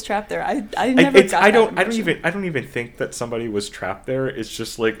someone was trapped there? I never got I that don't impression. even think that somebody was trapped there. It's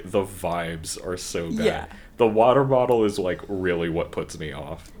just like the vibes are so bad. Yeah. The water bottle is like really what puts me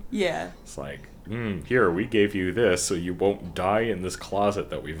off. Yeah. It's like, here, we gave you this so you won't die in this closet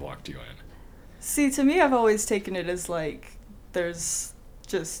that we've locked you in. See, to me, I've always taken it as like there's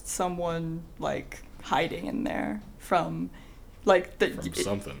just someone like hiding in there from like From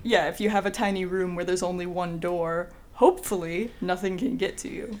something. Yeah, if you have a tiny room where there's only one door, hopefully nothing can get to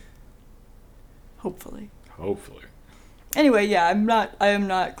you. Hopefully. Anyway, yeah, I am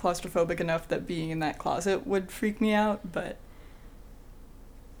not claustrophobic enough that being in that closet would freak me out, but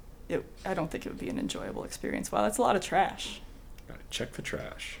I don't think it would be an enjoyable experience. Wow, that's a lot of trash. Gotta check the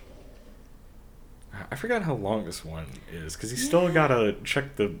trash. I forgot how long this one is, because you still gotta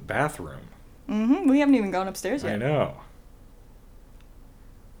check the bathroom. Mm-hmm. We haven't even gone upstairs yet. I know.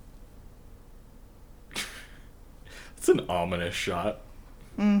 It's an ominous shot.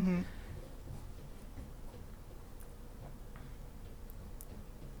 Mm-hmm.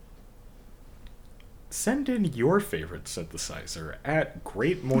 Send in your favorite synthesizer at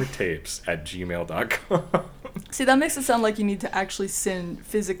greatmoretapes@gmail.com. See, that makes it sound like you need to actually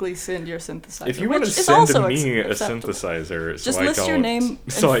physically send your synthesizer. If you want to which is send also me a acceptable. synthesizer, Just so list I your don't, name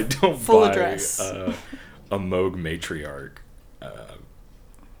so and I don't full buy address. a Moog Matriarch,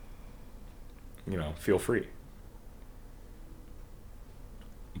 feel free.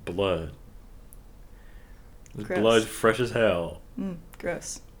 Blood. Gross. Blood fresh as hell.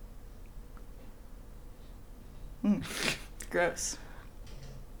 Gross. Gross.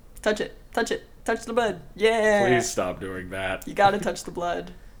 Touch it. Touch the blood. Yeah. Please stop doing that. You gotta touch the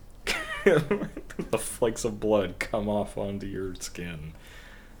blood. The flakes of blood come off onto your skin.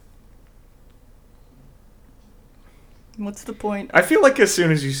 What's the point? I feel like as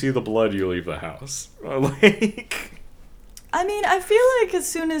soon as you see the blood, you leave the house. Like, I mean, I feel like as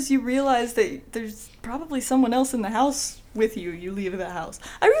soon as you realize that there's probably someone else in the house with you, you leave the house.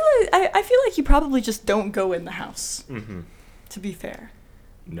 I feel like you probably just don't go in the house. mm-hmm. To be fair.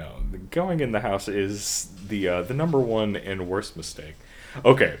 No, going in the house is the number one and worst mistake.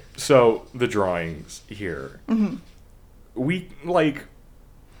 Okay, so the drawings here. Mm-hmm. We like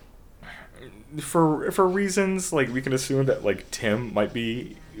for reasons like we can assume that like Tim might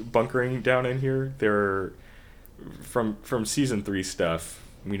be bunkering down in here. They're from season 3 stuff.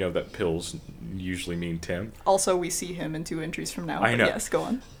 We know that pills usually mean Tim. Also, we see him in 2 entries from now. I know. Yes, go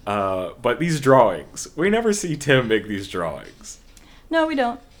on. But these drawings, we never see Tim make these drawings. No, we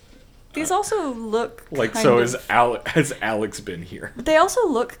don't. These also look Like, kind so of, has Alex been here? but they also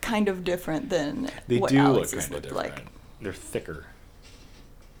look kind of different than They what do Alex's look kind of looked different. like. They're thicker.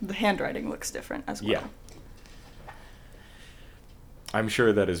 The handwriting looks different as well. Yeah. I'm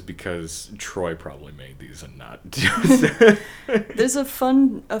sure that is because Troy probably made these and not. There's a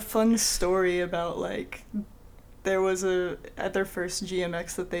fun story about, like, there was at their first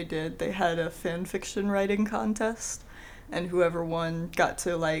GMX that they did, they had a fan fiction writing contest, and whoever won got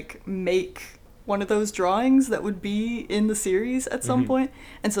to, like, make one of those drawings that would be in the series at some point.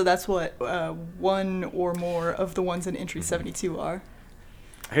 And so that's what one or more of the ones in entry 72 are.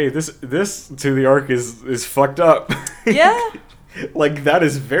 Hey, this to the arc is fucked up. Yeah. Like, that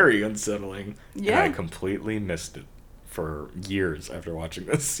is very unsettling. Yeah. And I completely missed it for years after watching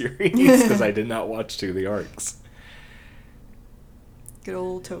this series because I did not watch To the Arcs. Good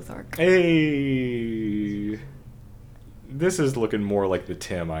old Toth arc. Hey, this is looking more like the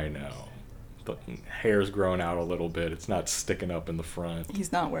Tim I know. The hair's grown out a little bit. It's not sticking up in the front.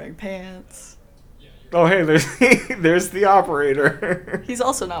 He's not wearing pants. Oh, hey, there's the operator. He's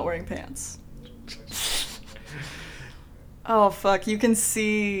also not wearing pants. Oh, fuck. You can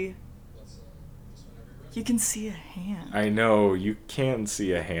see a hand. I know, you can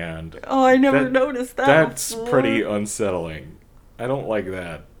see a hand. Oh, I never noticed that. That's before. pretty unsettling. I don't like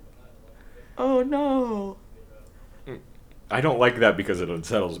that. Oh, no. I don't like that because it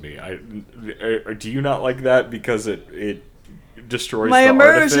unsettles me. Do you not like that because it destroys my the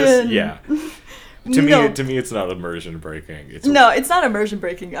immersion? artifice? Yeah. To No. me, it's not immersion breaking. It's No, it's not immersion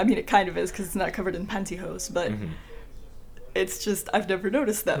breaking. I mean, it kind of is because it's not covered in pantyhose, but it's just, I've never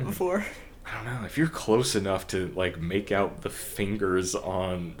noticed that before. I don't know. If you're close enough to, like, make out the fingers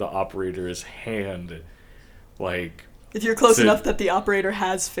on the operator's hand, like... If you're close enough that the operator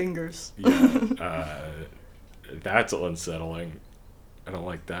has fingers. Yeah, that's unsettling. I don't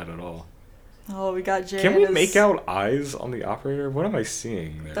like that at all. Oh, we got Jay. Can we make out eyes on the operator? What am I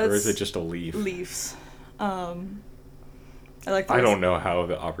seeing there? Or is That's it just a leaf? Leaves. I like. I don't know how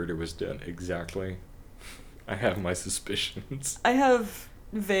the operator was done exactly. I have my suspicions. I have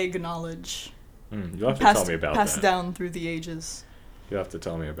vague knowledge. You'll have to tell me about passed that. down through the ages. You'll have to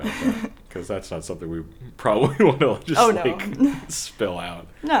tell me about that. Because that's not something we probably want to just, like, spill out.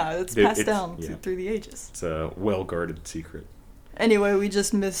 No, it's passed down yeah. through the ages. It's a well-guarded secret. Anyway, we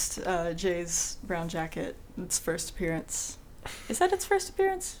just missed Jay's brown jacket. Its first appearance. Is that its first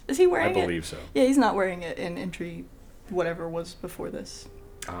appearance? Is he wearing it? I believe so. Yeah, he's not wearing it in entry whatever was before this.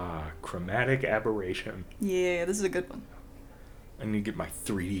 Chromatic aberration. Yeah, this is a good one. I need to get my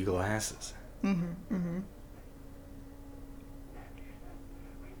 3D glasses.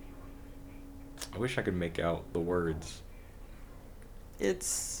 I wish I could make out the words.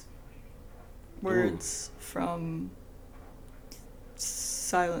 It's words from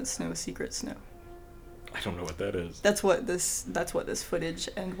Silent Snow, Secret Snow. I don't know what that is. That's what this footage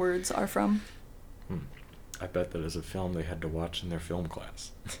and words are from. I bet that is a film they had to watch in their film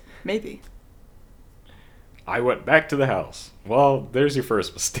class. Maybe. I went back to the house. Well, there's your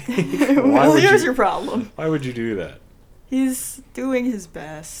first mistake. Well, here's your problem. Why would you do that? He's doing his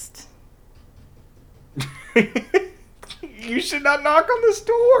best. You should not knock on this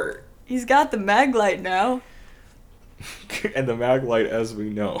door. He's got the mag light now. And the mag light, as we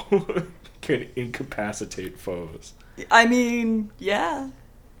know, can incapacitate foes. I mean, yeah.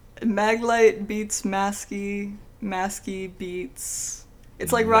 Maglite beats Masky. Masky beats...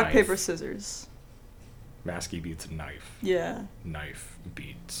 It's like rock, Knife. paper, scissors. Masky beats knife. Yeah. Knife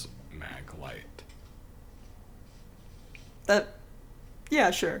beats mag light. That... Yeah,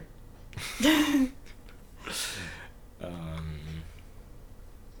 sure.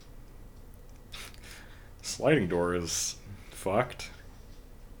 Sliding door is fucked.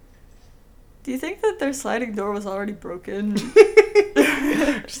 Do you think that their sliding door was already broken?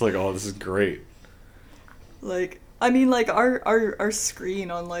 Just like, oh, this is great. Like, I mean, like, our screen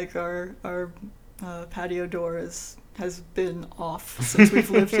on, like, our patio door has been off since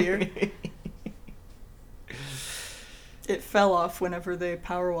we've lived here. It fell off whenever they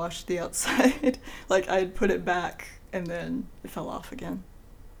power washed the outside. Like, I'd put it back, and then it fell off again.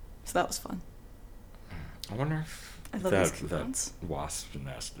 So that was fun. I wonder if I love these coupons. that wasp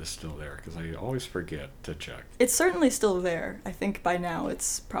nest is still there, because I always forget to check. It's certainly still there. I think by now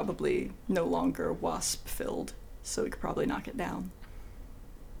it's probably no longer wasp-filled, so we could probably knock it down.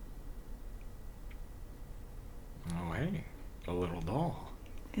 Oh, hey, a little doll.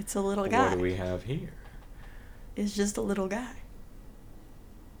 It's a little guy. What do we have here? It's just a little guy.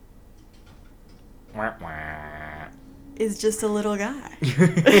 Wah, wah. It's just a little guy.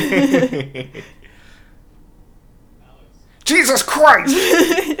 Jesus Christ!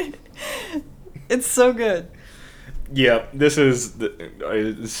 It's so good. Yeah, this is.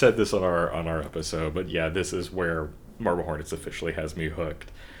 I said this on our episode, but yeah, this is where Marble Hornets officially has me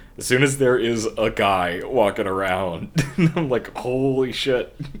hooked. As soon as there is a guy walking around, I'm like, holy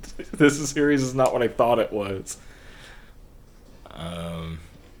shit, this series is not what I thought it was.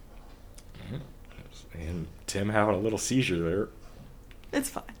 And Tim having a little seizure there. It's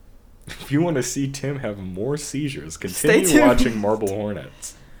fine. If you want to see Tim have more seizures, Stay continue tuned. watching Marble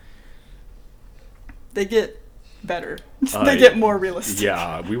Hornets. They get better. They get more realistic.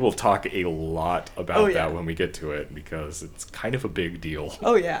 Yeah, we will talk a lot about Oh, yeah. that when we get to it, because it's kind of a big deal.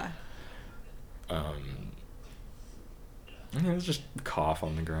 Oh, yeah. Let's just cough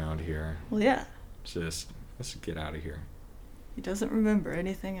on the ground here. Well, yeah. Let's get out of here. He doesn't remember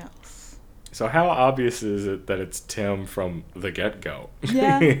anything else. So how obvious is it that it's Tim from the get-go?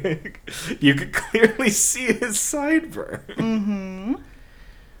 Yeah. You could clearly see his sideburn. Mm-hmm.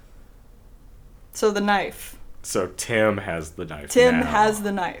 So the knife. So Tim has the knife Tim now, has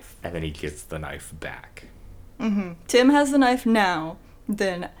the knife. and then he gets the knife back. Mm-hmm. Tim has the knife now.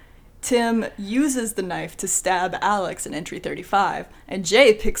 Then Tim uses the knife to stab Alex in entry 35, and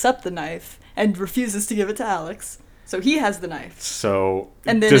Jay picks up the knife and refuses to give it to Alex. So he has the knife. So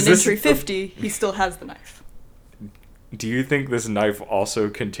And then does in this- entry 50, he still has the knife. Do you think this knife also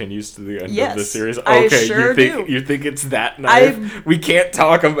continues to the end of the Yes, series? I Okay, sure you think do. you think it's that knife? We can't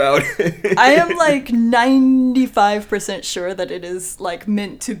talk about it. I am like 95% sure that it is like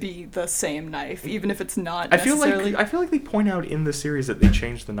meant to be the same knife, even if it's not I feel necessarily. like they point out in the series that they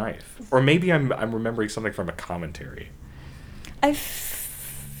changed the knife, or maybe I'm remembering something from a commentary. I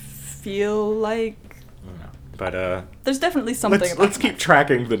feel like I don't know. But there's definitely something about let's the keep knife.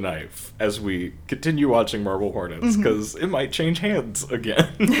 tracking the knife as we continue watching Marble Hornets, because it might change hands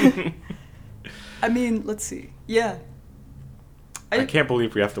again. I mean, let's see. Yeah. I can't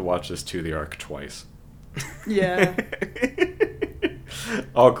believe we have to watch this to the arc twice. Yeah.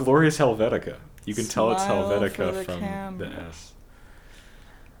 Oh, Glorious Helvetica. You can tell it's Smile for Helvetica the from camera. the S.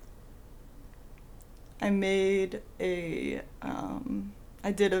 I made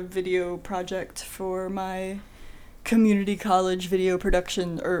I did a video project for my community college video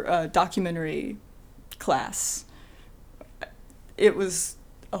production or documentary class. It was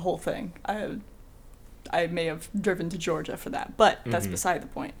a whole thing. I may have driven to Georgia for that, but that's beside the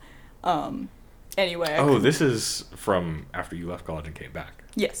point. Anyway. This is from after you left college and came back.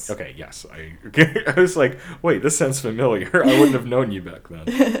 Yes. Okay, yes. I was like, wait, this sounds familiar. I wouldn't have known you back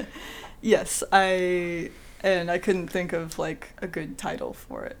then. Yes, I couldn't think of like a good title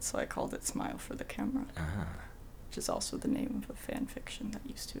for it, so I called it Smile for the Camera, which is also the name of a fan fiction that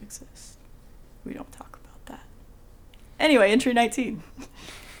used to exist. We don't talk about that. Anyway, entry 19.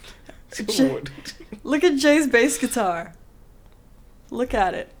 Look at Jay's bass guitar. Look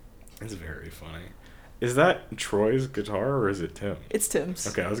at it. It's very funny. Is that Troy's guitar or is it Tim? It's Tim's.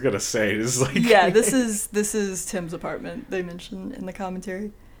 Okay, I was gonna say this is like Yeah, this is Tim's apartment. They mentioned in the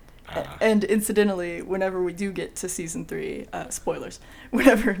commentary. And incidentally, whenever we do get to season 3, spoilers.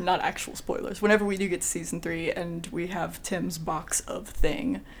 Not actual spoilers. Whenever we do get to season 3 and we have Tim's box of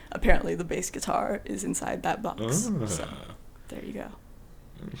thing, apparently the bass guitar is inside that box. So there you go.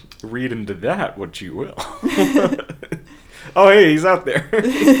 Read into that what you will. Oh, hey, he's out there.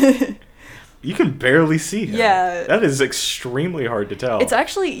 You can barely see him. Yeah. That is extremely hard to tell. It's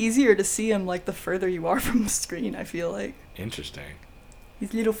actually easier to see him like the further you are from the screen, I feel like. Interesting.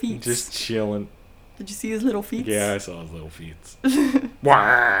 His little feet. Just chilling. Did you see his little feet? Yeah, I saw his little feet.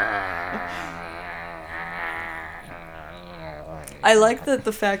 I like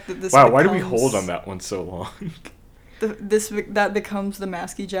the fact that this Wow, why do we becomes- hold on that one so long? that becomes the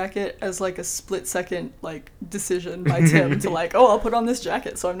Masky jacket as like a split second like decision by Tim to like, oh, I'll put on this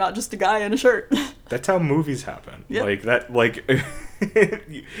jacket so I'm not just a guy in a shirt. That's how movies happen. Yep. Like that. Like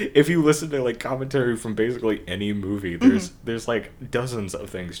if you listen to like commentary from basically any movie, there's like dozens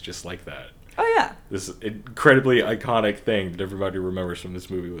of things just like that. Oh yeah. This incredibly iconic thing that everybody remembers from this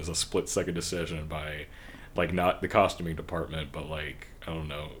movie was a split second decision by, like, not the costuming department, but like, I don't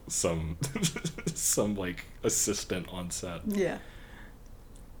know, some like assistant on set. Yeah.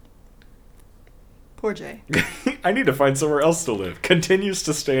 Poor Jay. I need to find somewhere else to live. Continues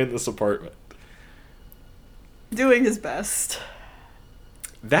to stay in this apartment. Doing his best.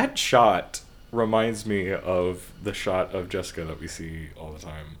 That shot reminds me of the shot of Jessica that we see all the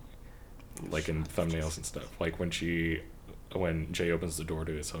time, like in thumbnails and stuff. Like when Jay opens the door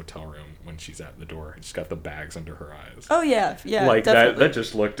to his hotel room, when she's at the door, she's got the bags under her eyes. Oh yeah, yeah. Like definitely. that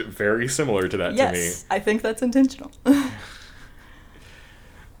just looked very similar to that yes, to me. I think that's intentional.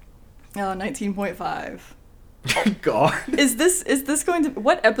 19.5. God. Is this going to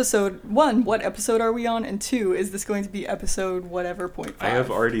what episode? One, what episode are we on? And two, is this going to be episode whatever point 5? I have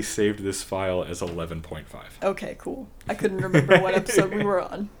already saved this file as 11.5. Okay, cool. I couldn't remember what episode we were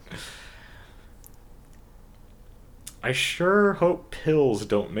on. I sure hope pills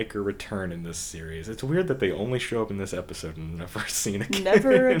don't make a return in this series. It's weird that they only show up in this episode and never seen again.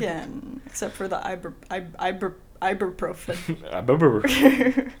 Never again, except for the ibuprofen.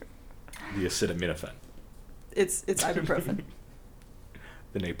 The acetaminophen. It's ibuprofen.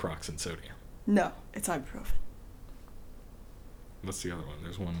 The naproxen sodium. No, it's ibuprofen. What's the other one?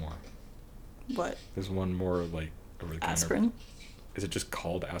 There's one more. What? There's one more, like, over the counter. Aspirin? Is it just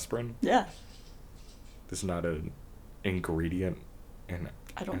called aspirin? Yeah. It's not an ingredient in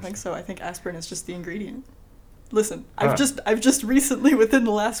I don't think so. I think aspirin is just the ingredient. Listen, Huh. I've just recently, within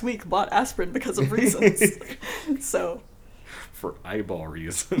the last week, bought aspirin because of reasons. So. For eyeball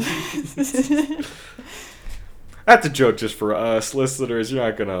reasons. That's a joke just for us listeners. You're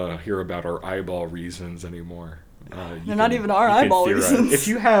not gonna hear about our eyeball reasons anymore. They're not even our eyeball reasons. If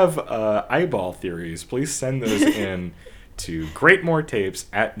you have eyeball theories, please send those in to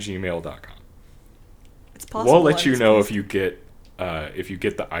greatmoretapes@gmail.com. It's possible. We'll let you know if you get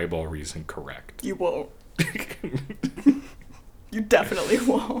the eyeball reason correct. You won't. You definitely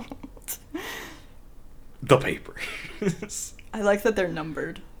won't. The papers. I like that they're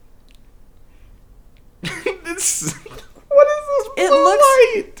numbered. What is this?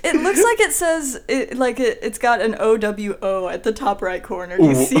 It looks like it says it's got an OWO at the top right corner. Do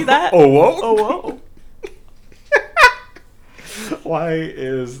you see that? Oh whoa. Oh whoa. Why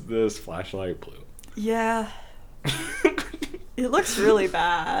is this flashlight blue? Yeah. It looks really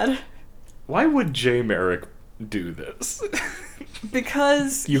bad. Why would Jay Merrick do this?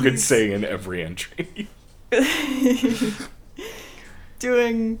 Because You could say in every entry.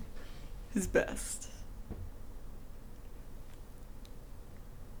 doing his best.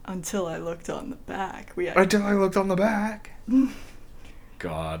 Until I looked on the back. Until I looked on the back.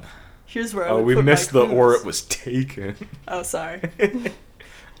 God. Here's where I Oh, would we put missed my the or clues. it was taken. Oh, sorry.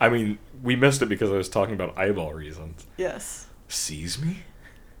 I mean, we missed it because I was talking about eyeball reasons. Yes. Sees me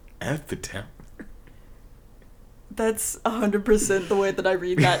at the town. That's 100% the way that I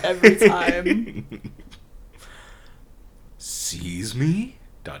read that every time. Sees me? ...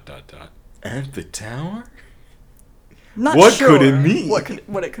 At the tower? Not What sure could it mean?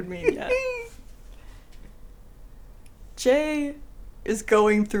 What it could mean yet. Jay is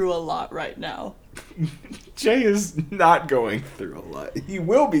going through a lot right now. Jay is not going through a lot. He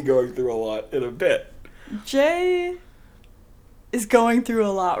will be going through a lot in a bit. Jay is going through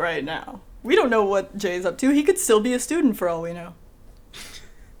a lot right now. We don't know what Jay's up to. He could still be a student for all we know.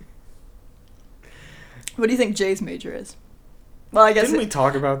 What do you think Jay's major is? Well, I guess Didn't we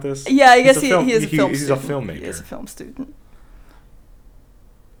talk about this? Yeah, I guess he is a film He's student. a filmmaker. He is a film student.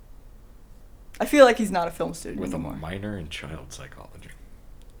 I feel like he's not a film student With anymore. a minor in child psychology.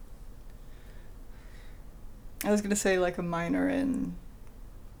 I was going to say like a minor in,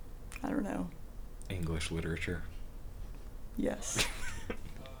 I don't know. English literature. Yes.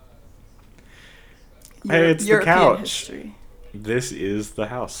 Hey, it's the European couch. history. This is the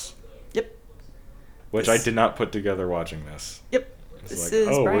house. Yep. Which I did not put together watching this. Yep. It's This like, is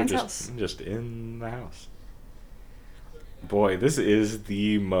oh, Brian's we're house. just in the house. Boy, this is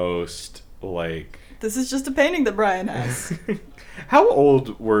the most, like... This is just a painting that Brian has. How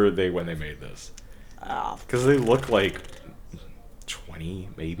old were they when they made this? Ah, Because they look like 20,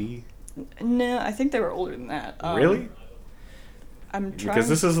 maybe? no, I think they were older than that. Really? I'm trying. Because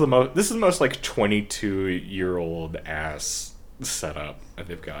this is the most like 22-year-old ass setup that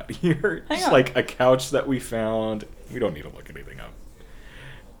they've got here. Hang Just on. like a couch that we found. We don't need to look anything up.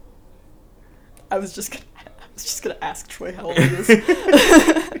 I was just gonna ask Troy how old he is.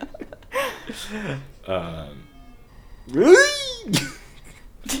 Really?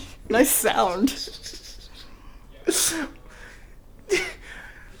 Nice sound.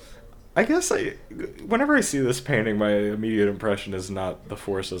 I guess whenever I see this painting, my immediate impression is not the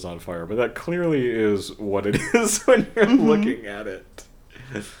forest is on fire, but that clearly is what it is when you're looking at it.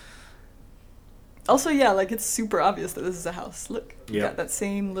 Also, yeah, like it's super obvious that this is a house. Look, you Yep. got that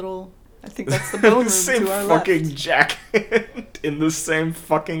same little. I think that's the bone room Same to our fucking left. jacket in the same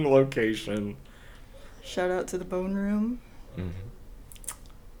fucking location. Shout out to the bone room.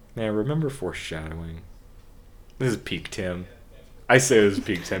 Man, remember foreshadowing. This is peak Tim. I say this is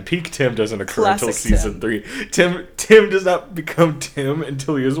peak Tim. Peak Tim doesn't occur until Classic season 3. Tim does not become Tim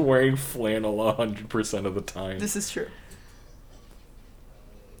until he is wearing flannel 100% of the time. This is true.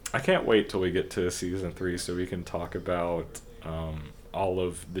 I can't wait till we get to season 3 so we can talk about all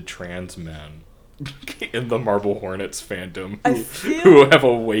of the trans men in the Marble Hornets fandom I who have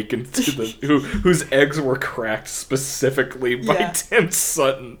awakened to whose eggs were cracked specifically by Yeah. Tim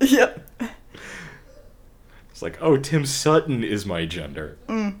Sutton. Yep. It's like, oh, Tim Sutton is my gender.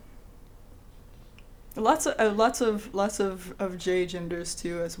 Lots of J genders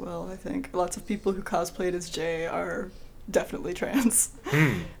too as well. I think lots of people who cosplayed as J are definitely trans.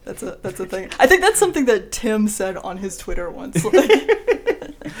 That's a thing. I think that's something that Tim said on his Twitter once.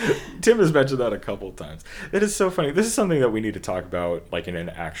 Tim has mentioned that a couple of times. That is so funny. This is something that we need to talk about, like, in an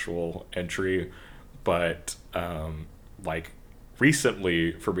actual entry. But, like,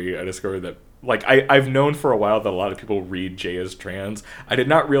 recently, for me, I discovered that, like, I've known for a while that a lot of people read J as trans. I did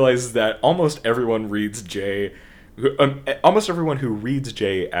not realize that almost everyone reads J... almost everyone who reads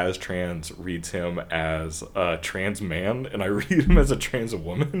J as trans reads him as a trans man, and I read him as a trans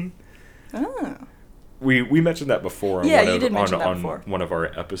woman. Oh. We mentioned that before. Yeah, you did mention that on before. one of our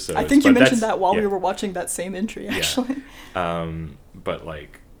episodes. I think you but mentioned that's- that while yeah. we were watching that same entry, actually. But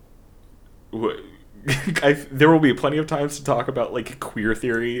like, there will be plenty of times to talk about like queer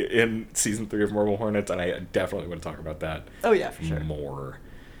theory in season 3 of Marble Hornets, and I definitely want to talk about that. Oh yeah, for sure. More.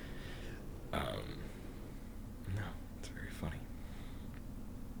 No, it's very funny.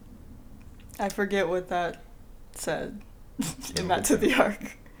 I forget what that said in Yeah, that to the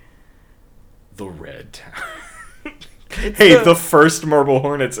arc. The Red Tower. It's Hey, the first Marble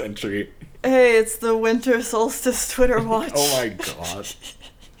Hornets entry. Hey, it's the Winter Solstice Twitter watch. Oh my god.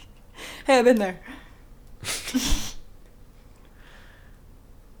 Hey, I've been there. Just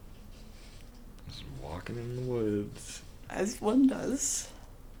walking in the woods. As one does.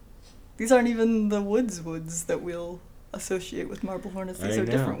 These aren't even the woods that we'll associate with Marble Hornets. These I are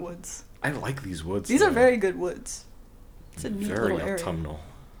know. different woods. I like these woods. These are though. very good woods. It's a neat Very little area. autumnal.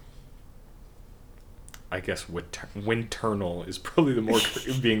 I guess winternal is probably the more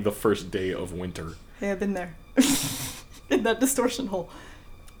being the first day of winter. Hey, I've been there. In that distortion hole.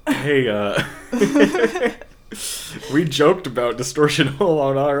 Hey, we joked about Distortion Hole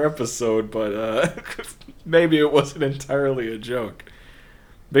on our episode, but maybe it wasn't entirely a joke.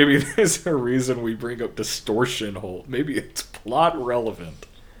 Maybe there's a reason we bring up Distortion Hole. Maybe it's plot relevant.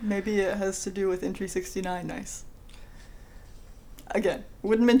 Maybe it has to do with entry 69. Nice. Again,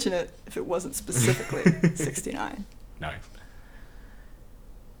 wouldn't mention it if it wasn't specifically 69. Nice.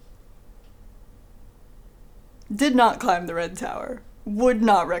 Did not climb the Red Tower. Would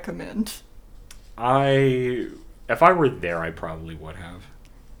not recommend. If I were there, I probably would have.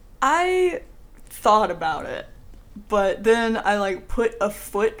 I thought about it, but then I like put a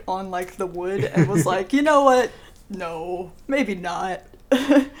foot on like the wood and was like, you know what? No, maybe not.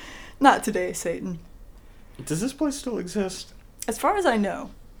 Not today, Satan. Does this place still exist? As far as I know,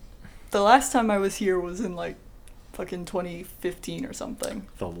 the last time I was here was in like fucking 2015 or something.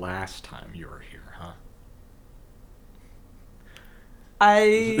 The last time you were here, huh?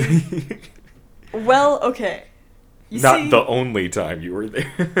 Well, okay. Not the only time you were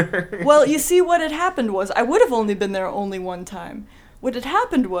there. Well, you see, what had happened was, I would have only been there only one time. What had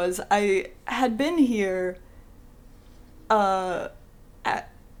happened was, I had been here, either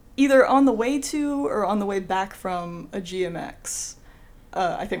on the way to or on the way back from a GMX.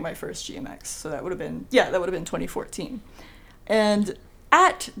 I think my first GMX. So that would have been 2014. And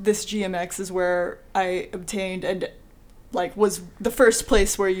at this GMX is where I obtained and like was the first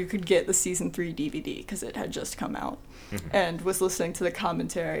place where you could get the season 3 DVD because it had just come out, and was listening to the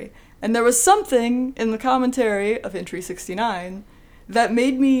commentary, and there was something in the commentary of entry 69 that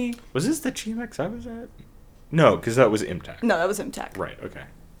made me. Was this the GMX I was at? No, because that was IMTAC. No, that was MTAC. Right, okay.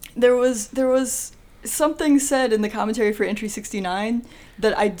 There was something said in the commentary for entry 69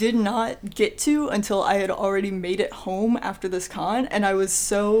 that I did not get to until I had already made it home after this con, and I was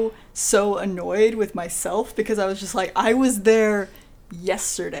so annoyed with myself because I was just like, I was there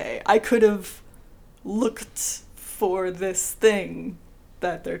yesterday. I could have looked for this thing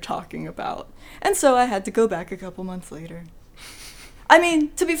that they're talking about. And so I had to go back a couple months later. I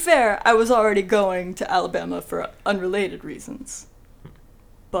mean, to be fair, I was already going to Alabama for unrelated reasons.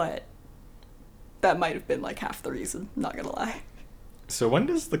 But that might have been like half the reason, not gonna lie. So when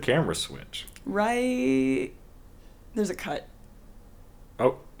does the camera switch? Right. There's a cut.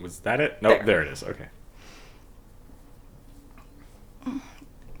 Oh, was that it? No, there it is. Okay.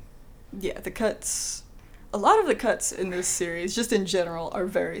 Yeah, the cuts. A lot of the cuts in this series, just in general, are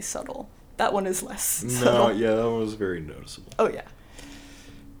very subtle. That one is less subtle. yeah, that was very noticeable. Oh, yeah.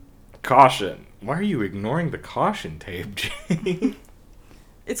 Caution. Why are you ignoring the caution tape, Jay?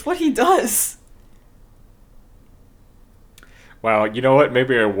 It's what he does. Wow, you know what?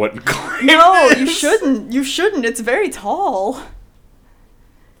 Maybe I wouldn't claim No, this. you shouldn't. You shouldn't. It's very tall.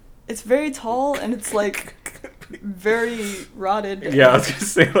 It's very tall and it's like very rotted. Yeah, I was gonna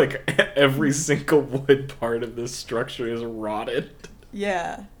say, like, every single wood part of this structure is rotted.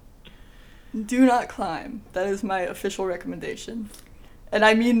 Yeah. Do not climb. That is my official recommendation. And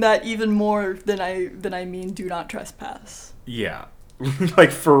I mean that even more than I mean do not trespass. Yeah.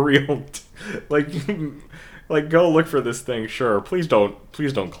 Like, for real. Like, go look for this thing, sure. Please don't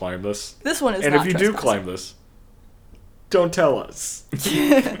climb this. This one is and not if you do trespassing. climb this, don't tell us.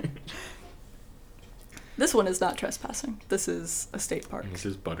 This one is not trespassing. This is a state park. This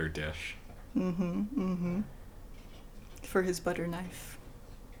is Butter Dish. For his butter knife.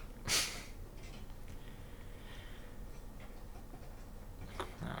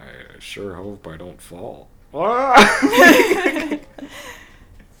 I sure hope I don't fall.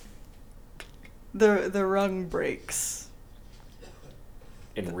 The rung breaks.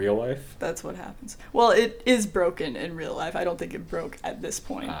 In real life? That's what happens. Well, it is broken in real life. I don't think it broke at this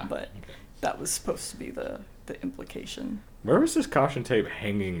point, but okay. that was supposed to be the implication. Where was this caution tape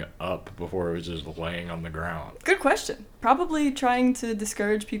hanging up before it was just laying on the ground? Good question. Probably trying to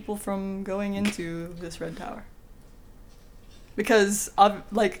discourage people from going into this red tower. Because,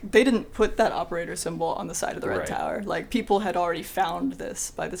 they didn't put that operator symbol on the side of the red Right. tower. Like, people had already found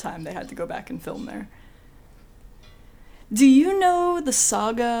this by the time they had to go back and film there. Do you know the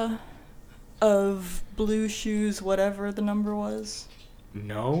saga of Blue Shoes, whatever the number was?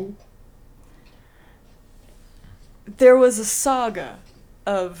 No? There was a saga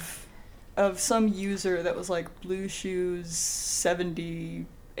of some user that was like Blue Shoes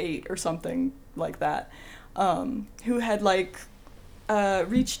 78 or something like that, who had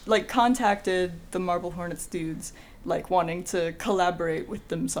contacted the Marble Hornets dudes, like wanting to collaborate with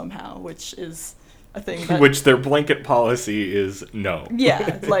them somehow, which is a thing that, Which their blanket policy is no.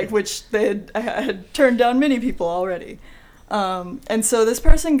 yeah, which they had turned down many people already. And so this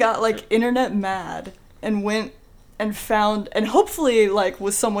person got internet mad and went and found, and hopefully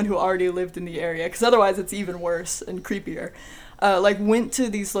was someone who already lived in the area, because otherwise it's even worse and creepier. Went to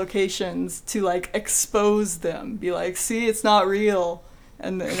these locations to expose them, be like, see, it's not real.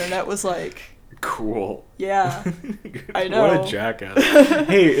 And the internet was like, Cool. yeah, I know. What a jackass.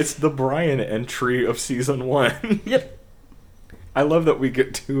 Hey, it's the Brian entry of season 1. Yep. I love that we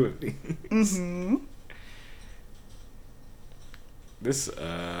get 2 of these. Mm-hmm. This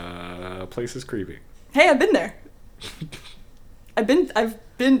place is creepy. Hey, I've been there. I've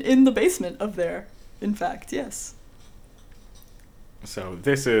been in the basement of there. In fact, yes. So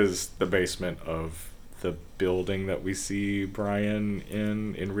this is the basement of the building that we see Brian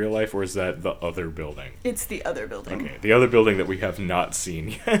in real life, or is that the other building? It's the other building. Okay, the other building that we have not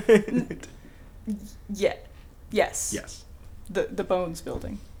seen yet. Yeah. Yes. Yes. The Bones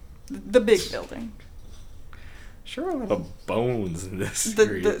building. The big building. Sure, a lot of bones in this The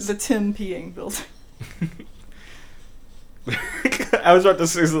series. the Tim peeing building. I was about to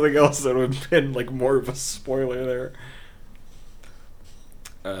say something else that would have been more of a spoiler there.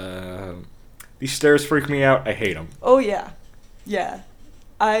 These stairs freak me out. I hate them. Oh yeah. Yeah.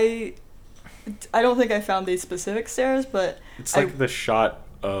 I don't think I found these specific stairs, but It's like the shot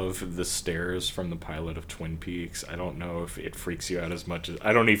of the stairs from the pilot of Twin Peaks. I don't know if it freaks you out as much as...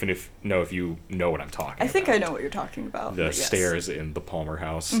 I don't even know if you know what I'm talking about. I think I know what you're talking about. The but yes. stairs in the Palmer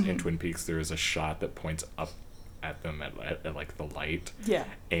house in Twin Peaks, there is a shot that points up at them at the light. Yeah.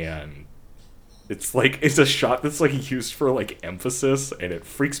 And it's it's a shot that's used for emphasis, and it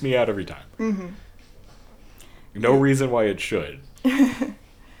freaks me out every time. Mm-hmm. No reason why it should.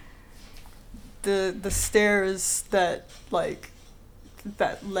 The stairs that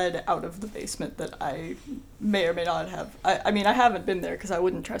that led out of the basement that I may or may not have. I mean, I haven't been there because I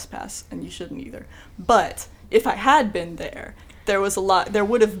wouldn't trespass, and you shouldn't either. But if I had been there, there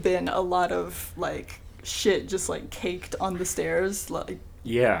would have been a lot of shit just caked on the stairs.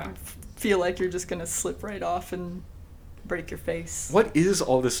 Yeah. Feel like you're just gonna slip right off and break your face. What is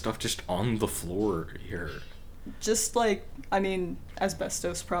all this stuff just on the floor here? Just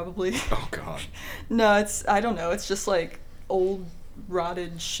asbestos probably. Oh god. No, I don't know. It's just old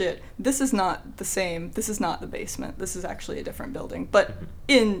rotted shit. This is not the same. This is not the basement. This is actually a different building. But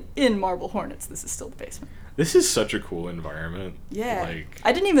in Marble Hornets, this is still the basement. This is such a cool environment. Yeah.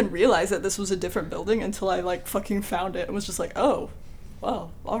 I didn't even realize that this was a different building until I fucking found it and was just oh,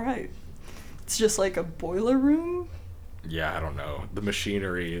 well, all right. It's just a boiler room. Yeah, I don't know. The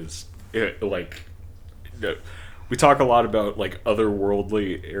machinery is we talk a lot about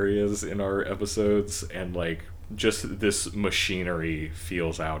otherworldly areas in our episodes, and just this machinery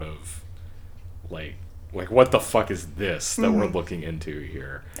feels out of Like, what the fuck is this that we're looking into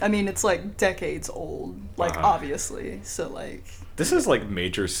here? I mean, it's like decades old, like obviously. So like, this is like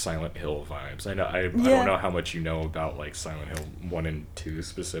major Silent Hill vibes. I know. I don't know how much you know about like Silent Hill 1 and 2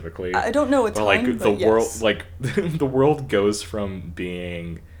 specifically. I don't know a ton, like the but world, yes. like the world goes from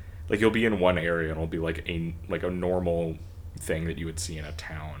being like you'll be in one area and it'll be like a normal thing that you would see in a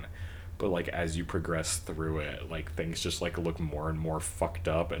town. But like as you progress through it, like things just like look more and more fucked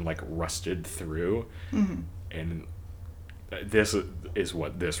up and like rusted through. And this is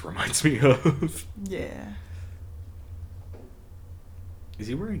what this reminds me of. Yeah. Is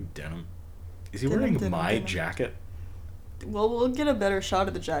he wearing denim? Is he wearing my jacket? Well, we'll get a better shot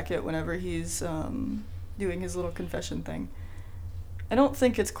of the jacket whenever he's doing his little confession thing. I don't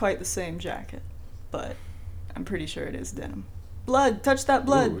think it's quite the same jacket, but I'm pretty sure it is denim. Blood! Touch that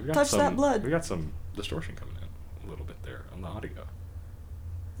blood! Ooh, Touch that blood! We got some distortion coming in a little bit there on the audio.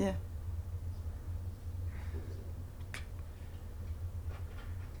 Yeah.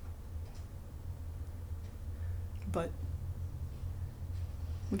 But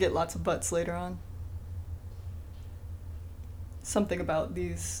we get lots of butts later on. Something about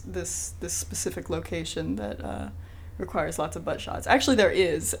this specific location that requires lots of butt shots. Actually, there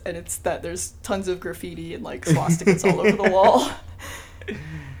is, and it's that there's tons of graffiti and like swastikas all over the wall.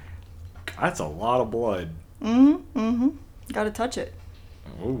 That's a lot of blood. Gotta touch it.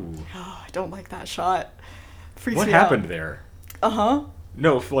 Ooh. Oh, I don't like that shot. Freaks What me happened out. there? Uh-huh.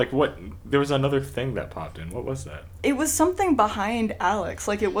 No, like what? There was another thing that popped in. What was that? It was something behind Alex.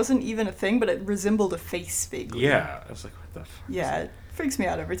 Like, it wasn't even a thing, but it resembled a face vaguely. Yeah. I was like, what the fuck? Yeah, it freaks me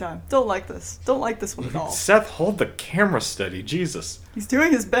out every time. Don't like this. Don't like this one at all. Seth, hold the camera steady. Jesus. He's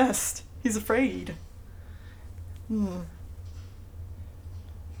doing his best. He's afraid.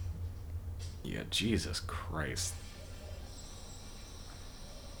 Yeah, Jesus Christ.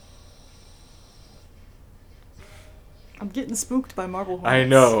 I'm getting spooked by Marble Hornets. I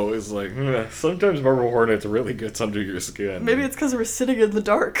know. It's like, sometimes Marble Hornets really gets under your skin. Maybe it's because we're sitting in the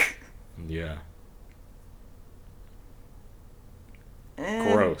dark. Yeah.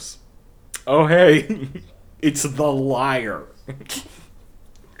 Eh. Gross. Oh, hey. It's the liar.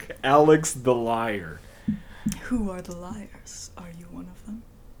 Alex the liar. Who are the liars? Are you one of them?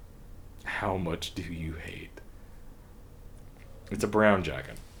 How much do you hate? It's a brown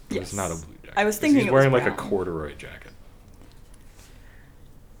jacket. Yes. It's not a blue jacket. I was thinking he's it was wearing like a brown. corduroy jacket.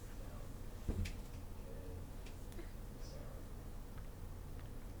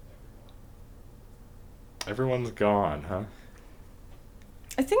 Everyone's gone, huh?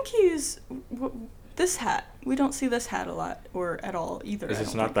 I think he's... this hat. We don't see this hat a lot, or at all, either. Is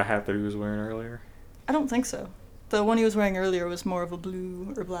this not the hat that he was wearing earlier? I don't think so. The one he was wearing earlier was more of a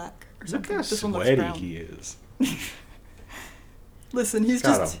blue or black or Look something. how This one looks sweaty brown. he is. Listen, he's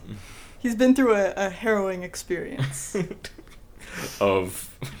Got just... He's been through a harrowing experience.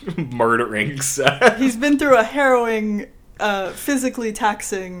 Of murdering Seth. He's been through a harrowing, physically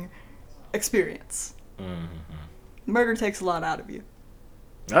taxing experience. Murder takes a lot out of you.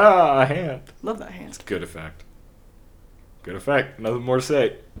 Ah, a hand. Love that hand. It's good effect. Good effect. Nothing more to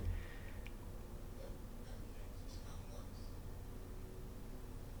say.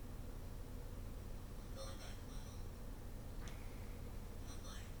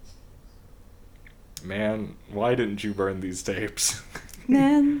 Man, why didn't you burn these tapes?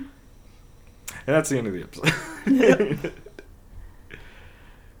 Man. And that's the end of the episode. Yep.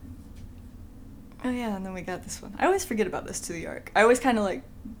 Oh yeah, and then we got this one. I always forget about this to the arc. I always kind of like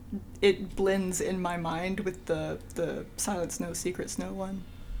it blends in my mind with the Silent Snow, Secret Snow one,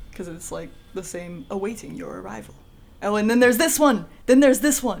 because it's like the same, awaiting your arrival. Oh, and then there's this one. Then there's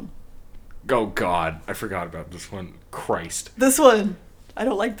this one. Oh God, I forgot about this one. Christ. This one. I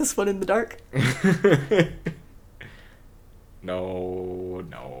don't like this one in the dark. No.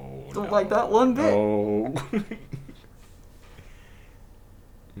 Don't like that one bit. No.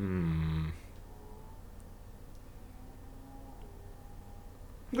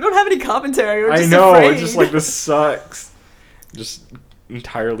 We don't have any commentary. We're I just know. afraid. It's just like this sucks. Just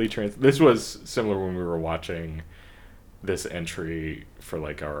entirely This was similar when we were watching this entry for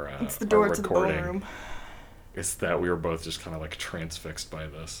like our It's the door our to the recording. bone room. It's that we were both just kind of like transfixed by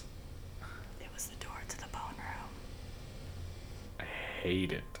this. It was the door to the bone room. I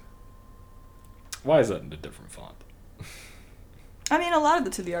hate it. Why is that in a different font? I mean, a lot of the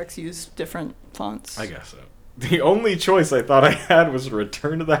To the Arcs use different fonts. I guess so. The only choice I thought I had was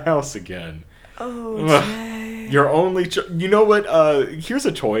return to the house again. Oh, Jay. Your only you know what? Here's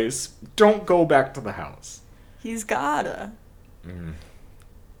a choice. Don't go back to the house. He's gotta.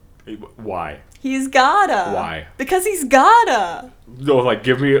 Why? He's gotta. Why? Because he's gotta. No, like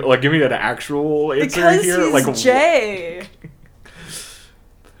give me an actual answer Because here. he's Like Jay.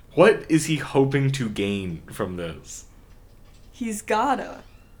 what is he hoping to gain from this? He's gotta.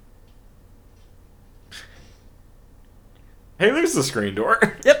 Hey, there's the screen door.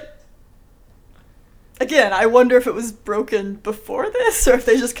 Yep. Again, I wonder if it was broken before this, or if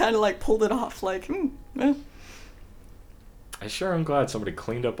they just kind of like pulled it off. Like, I sure am glad somebody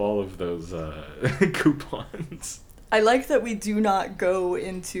cleaned up all of those coupons. I like that we do not go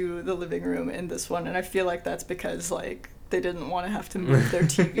into the living room in this one, and I feel like that's because like they didn't want to have to move their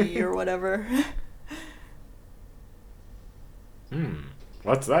TV or whatever.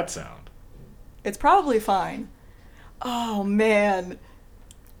 What's that sound? It's probably fine. Oh man,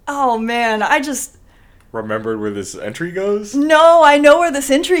 I just... Remembered where this entry goes? No, I know where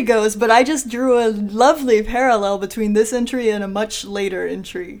this entry goes, but I just drew a lovely parallel between this entry and a much later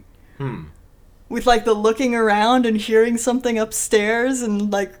entry. With like the looking around and hearing something upstairs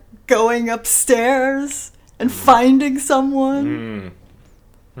and like going upstairs and finding someone.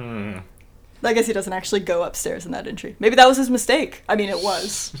 I guess he doesn't actually go upstairs in that entry. Maybe that was his mistake. I mean, it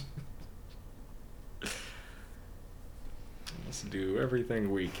was. Let's do everything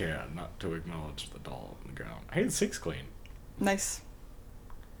we can not to acknowledge the doll on the ground. Hey, the sink's clean. Nice.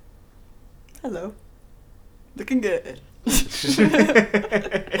 Hello. Looking good.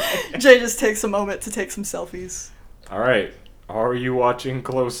 Jay just takes a moment to take some selfies. Alright. Are you watching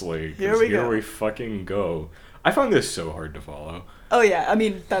closely? 'Cause Here we go. Fucking go. I found this so hard to follow. Oh yeah, I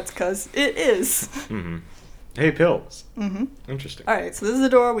mean, that's because it is. Hey, pills. Mm-hmm. Interesting. Alright, so this is the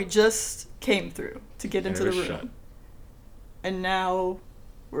door we just came through to get And into it the was room. shut. And now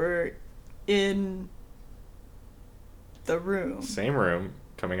we're in the room. Same room,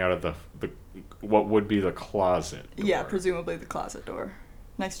 coming out of the what would be the closet door. Yeah, presumably the closet door.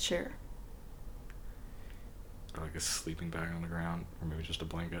 Nice chair. Like a sleeping bag on the ground, or maybe just a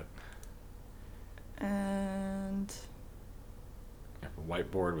blanket. And You have a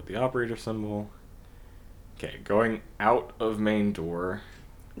whiteboard with the operator symbol. Okay, going out of main door.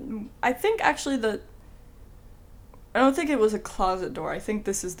 I think actually I don't think it was a closet door. I think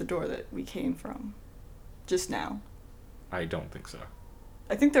this is the door that we came from just now. I don't think so.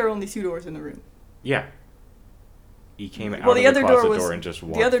 I think there are only 2 doors in the room. Yeah. He came out Well, of the the other closet door was door and just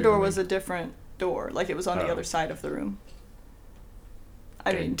walked the other through door the was main- a different door. Like it was on the Oh. other side of the room. I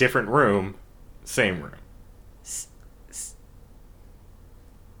Okay, mean, different room, same room.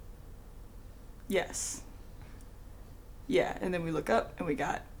 Yes. Yeah, and then we look up and we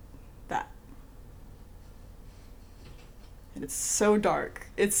got that. And it's so dark.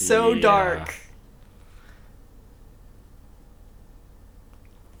 It's so Yeah. dark.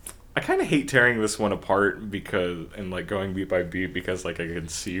 I kind of hate tearing this one apart and like going beat by beat because like I can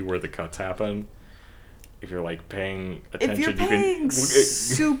see where the cuts happen. If you're like paying attention, If you're paying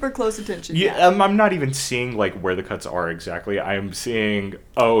super close attention, yeah, I'm not even seeing like where the cuts are exactly. I'm seeing,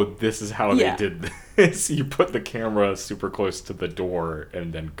 oh, this is how Yeah. they did this. You put the camera super close to the door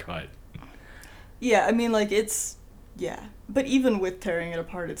and then cut. Yeah, I mean, like, it's... Yeah. But even with tearing it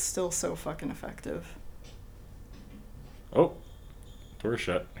apart, it's still so fucking effective. Oh, door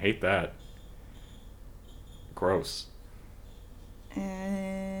shut. Hate that. Gross.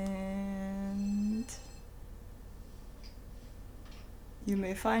 And... you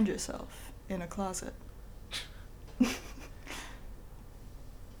may find yourself in a closet.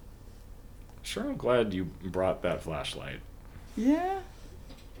 Sure, I'm glad you brought that flashlight. Yeah.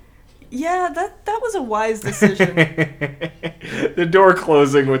 Yeah, that was a wise decision. The door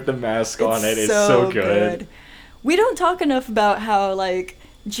closing with the mask on it is so good. We don't talk enough about how, like,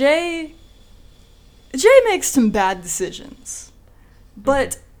 Jay makes some bad decisions.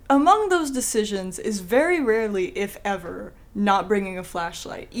 But among those decisions is very rarely, if ever, not bringing a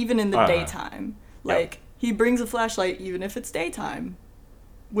flashlight, even in the daytime. Like, he brings a flashlight even if it's daytime,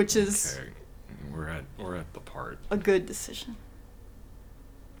 which is Okay. We're at the part. a good decision.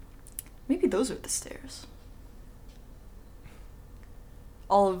 Maybe those are the stairs.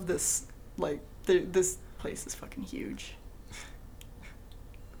 All of this, like, this place is fucking huge.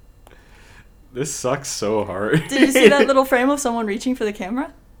 This sucks so hard. Did you see that little frame of someone reaching for the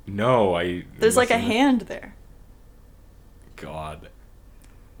camera? No, There's like a mustn't- hand there. God.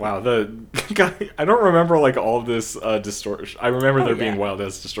 Wow, I don't remember like all of this distortion. I remember there being yeah. wild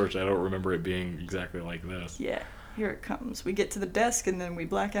ass distortion. I don't remember it being exactly like this. Yeah, here it comes. We get to the desk and then we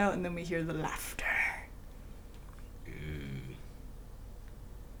black out and then we hear the laughter.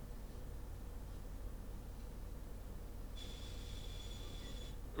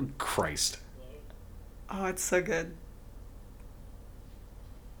 Christ. Oh, it's so good.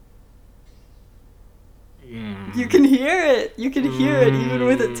 You can hear it. You can hear it even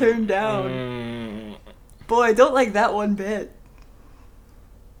with it turned down. Boy, I don't like that one bit.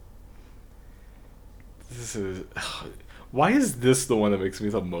 This is... Why is this the one that makes me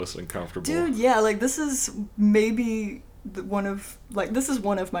the most uncomfortable? Dude, yeah, like this is maybe one of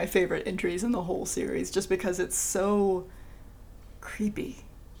my favorite entries in the whole series, just because it's so creepy.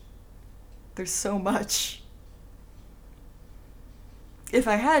 There's so much. If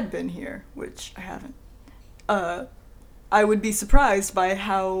I had been here, which I haven't, I would be surprised by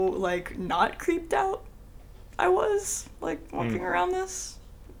how, like, not creeped out I was, like, walking around this,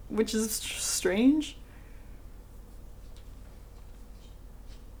 which is strange.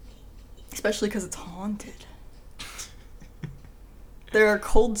 Especially because it's haunted. There are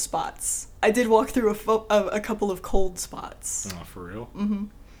cold spots. I did walk through a couple of cold spots. Oh, for real? Mm-hmm.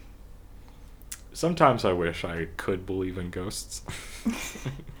 Sometimes I wish I could believe in ghosts.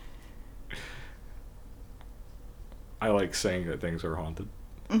 I like saying that things are haunted.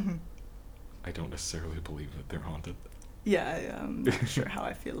 Mm-hmm. I don't necessarily believe that they're haunted. Yeah, I'm not sure how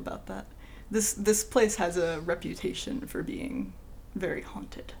I feel about that. This place has a reputation for being very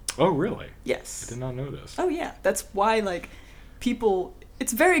haunted. Oh, really? Yes. I did not know this. Oh, yeah. That's why, like,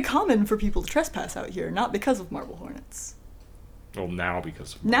 it's very common for people to trespass out here, not because of marble hornets. Well, now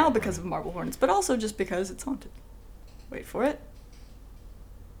because of marble hornets, but also just because it's haunted. Wait for it.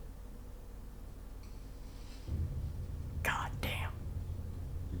 God damn.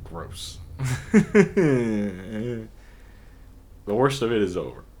 Gross. The worst of it is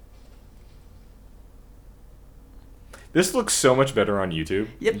over. This looks so much better on YouTube.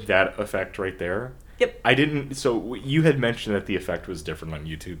 Yep. That effect right there. Yep. So you had mentioned that the effect was different on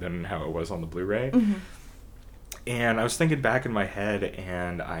YouTube than how it was on the Blu-ray. Mm-hmm. And I was thinking back in my head,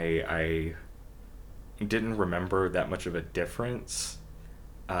 and I didn't remember that much of a difference.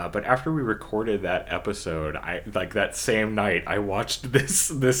 But after we recorded that episode, that same night, I watched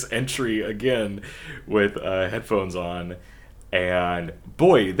this entry again with headphones on. And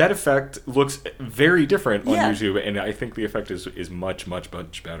boy, that effect looks very different on YouTube, and I think the effect is much, much,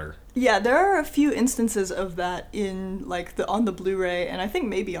 much better. Yeah, there are a few instances of that in, like, on the Blu-ray, and I think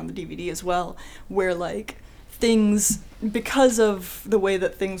maybe on the DVD as well, where, like, things, because of the way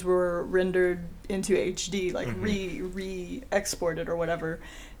that things were rendered into HD, like re-exported or whatever,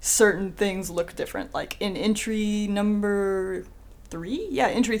 certain things look different. Like in entry number 3? Yeah,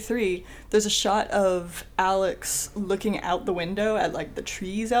 entry 3, there's a shot of Alex looking out the window at, like, the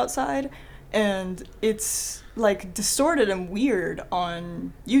trees outside, and it's, like, distorted and weird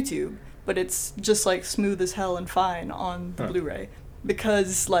on YouTube, but it's just, like, smooth as hell and fine on the Blu-ray,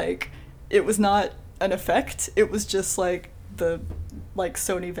 because, like, it was not an effect, it was just, like, the, like,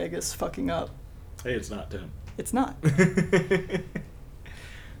 Sony Vegas fucking up. Hey, it's not Tim. It's not.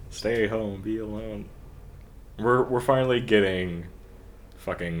 Stay home, be alone. We're finally getting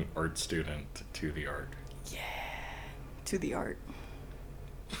fucking art student to the art. Yeah, to the art.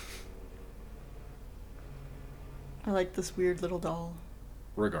 I like this weird little doll.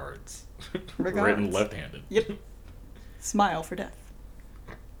 Regards. Regards. Written left-handed. Yep. Smile for death.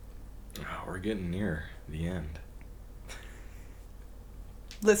 Oh, we're getting near the end.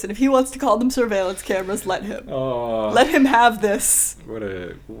 Listen, if he wants to call them surveillance cameras, let him. Oh, let him have this. What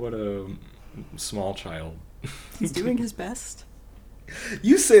a small child. He's doing his best.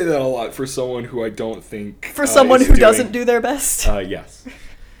 You say that a lot for someone who I don't think... For someone who doesn't do their best? Yes.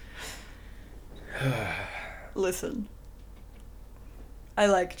 Listen. I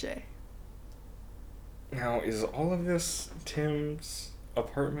like Jay. Now, is all of this Tim's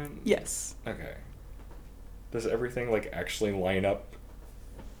apartment? Yes. Okay. Does everything, like, actually line up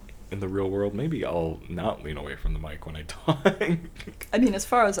in the real world? Maybe I'll not lean away from the mic when I talk. I mean, as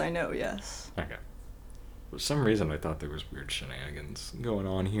far as I know, yes. Okay. For some reason, I thought there was weird shenanigans going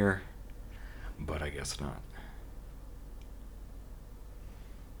on here, but I guess not.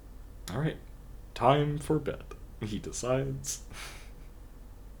 All right, time for bed. He decides.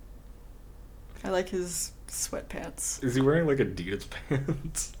 I like his sweatpants. Is he wearing, like, Adidas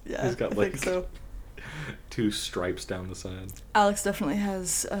pants? Yeah, He's got, I like, think so. 2 stripes down the side. Alex definitely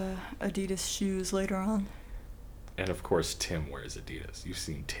has Adidas shoes later on. And of course, Tim wears Adidas. You've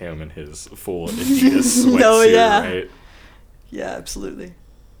seen Tim in his full Adidas sweatsuit, Oh, yeah. right? Yeah, absolutely.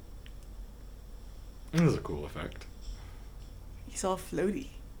 This is a cool effect. He's all floaty.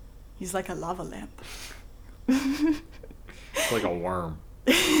 He's like a lava lamp. It's like a worm.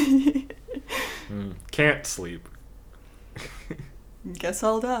 Can't sleep. Guess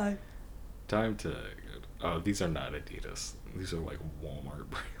I'll die. Time to... Oh, these are not Adidas. These are like Walmart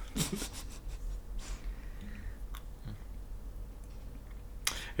brands.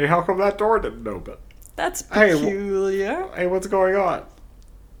 Hey, how come that door didn't open? That's Hey, peculiar. Hey, what's going on?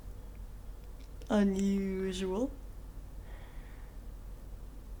 Unusual.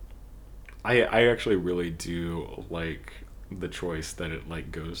 I actually really do like the choice that it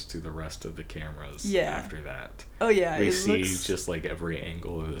like goes to the rest of the cameras Yeah. after that. Oh yeah, We it see looks just like every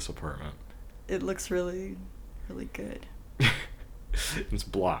angle of this apartment. it looks really, really good. It's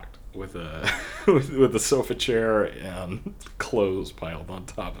blocked with a with a sofa chair and clothes piled on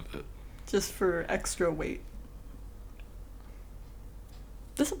top of it. Just for extra weight.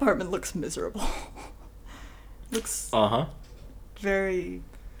 This apartment looks miserable. Looks Uh-huh. very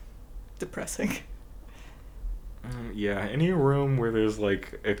depressing. Yeah, any room where there's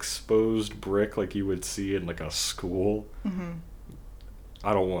like exposed brick like you would see in like a school, Mm-hmm.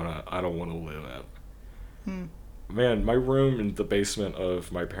 I don't wanna live at. Hmm. Man, my room in the basement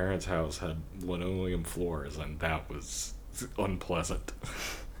of my parents' house had linoleum floors, and that was unpleasant.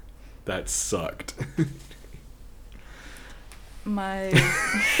 That sucked. My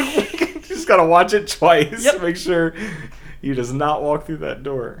You just gotta watch it twice Yep. to make sure you does not walk through that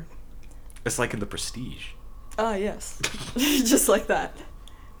door. It's like in The Prestige. ah yes, just like that.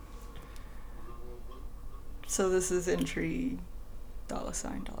 So this is entry $$.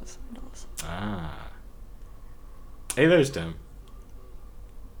 Ah. Hey, there's Tim.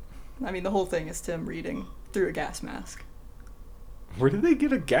 I mean, the whole thing is Tim reading through a gas mask. Where did they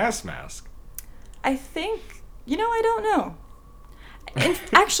get a gas mask? I think, I don't know.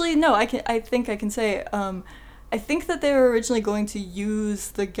 Actually, no, I think I can say, I think that they were originally going to use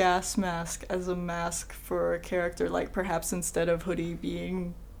the gas mask as a mask for a character, like perhaps instead of Hoodie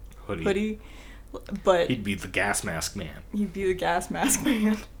being Hoodie, but He'd be the gas mask man. he'd be the gas mask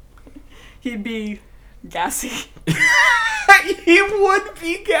man. He'd be gassy. He would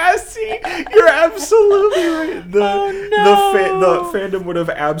be gassy. You're absolutely right. The fandom would have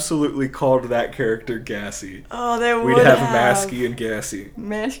absolutely called that character gassy. Oh, they would We'd have Masky and Gassy.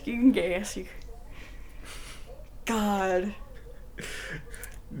 Masky and gassy. God.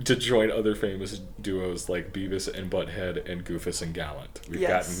 To join other famous duos like Beavis and Butthead and Goofus and Gallant. We've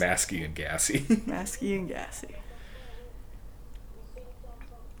Yes. got Masky and Gassy. Masky and gassy.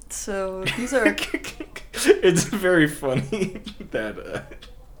 So these are It's very funny that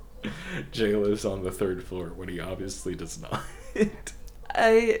Jay lives on the 3rd floor when he obviously does not.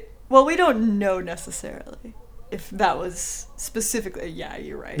 well, we don't know necessarily if that was specifically. Yeah,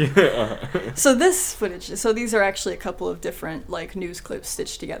 you're right. Uh-huh. So this footage. So these are actually a couple of different like news clips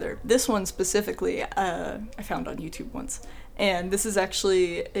stitched together. This one specifically, I found on YouTube once, and this is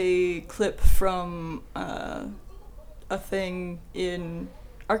actually a clip from a thing in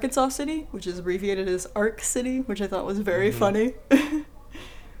Arkansas City, which is abbreviated as Ark City, which I thought was very funny.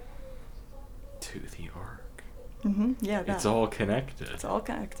 To the Ark. Yeah, that. It's all connected. It's all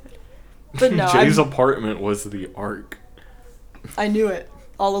connected. But no, Jay's apartment was the Ark. I knew it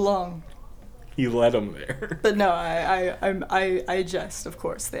all along. He led him there. But no, I jest. Of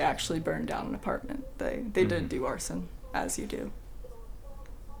course, they actually burned down an apartment. They did do arson, as you do.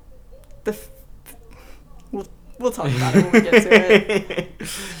 We'll talk about it when we get to it.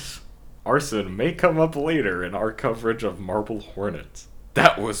 Arson may come up later in our coverage of Marble Hornets.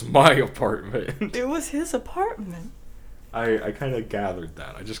 That was my apartment. It was his apartment. I kind of gathered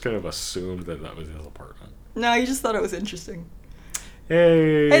that. I just kind of assumed that was his apartment. No, you just thought it was interesting.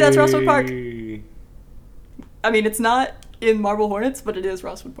 Hey, that's Rosewood Park. I mean, it's not in Marble Hornets, but it is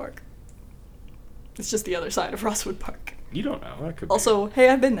Rosewood Park. It's just the other side of Rosewood Park. You don't know. That could Also, hey,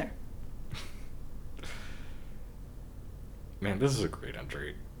 I've been there. Man, this is a great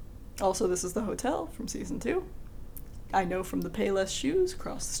entry. Also, this is the hotel from season 2. I know from the Payless shoes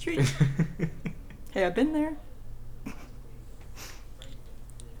across the street. Hey, I've been there.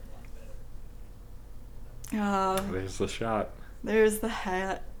 There's the shot. There's the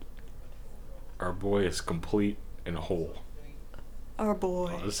hat. Our boy is complete and whole. Our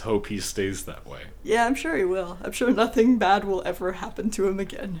boy. Let's hope he stays that way. Yeah, I'm sure he will. I'm sure nothing bad will ever happen to him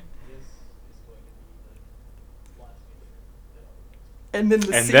again. And then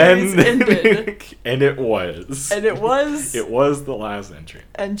the series ended. And it was. And it was. It was the last entry.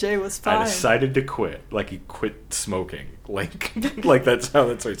 And Jay was fine. I decided to quit. Like he quit smoking. Like that's how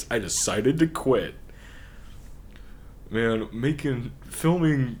that starts. I decided to quit. Man,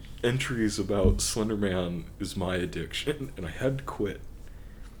 filming entries about Slender Man is my addiction, and I had to quit.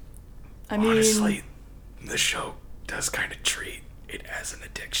 I mean, honestly, the show does kind of treat it as an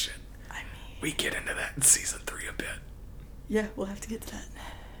addiction. I mean, we get into that in season 3 a bit. Yeah, we'll have to get to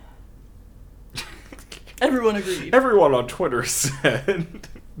that. Everyone agreed. Everyone on Twitter said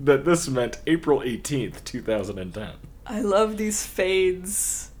that this meant April 18th, 2010. I love these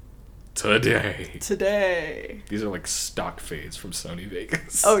fades Today. Today. These are like stock fades from Sony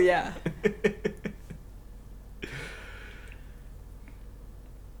Vegas. Oh, yeah.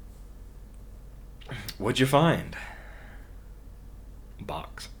 What'd you find?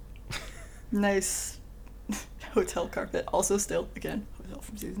 Box. Nice hotel carpet. Also still, again, hotel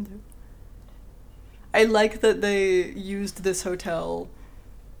from season 2. I like that they used this hotel,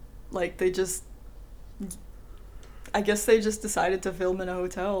 like, they just... I guess they just decided to film in a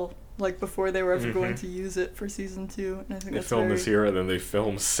hotel, like, before they were ever going to use it for season 2, and I think They that's filmed very... this here, and then they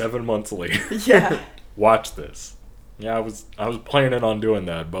filmed 7 months later. Yeah. Watch this. Yeah, I was planning on doing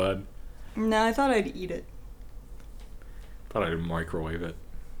that, bud. Nah, I thought I'd eat it. Thought I'd microwave it.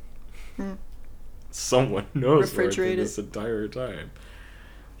 Hmm. Someone knows where I've been Refrigerate it. this entire time.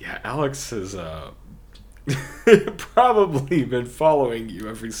 Yeah, Alex has probably been following you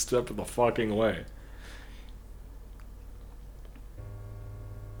every step of the fucking way.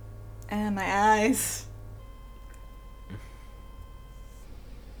 And my eyes.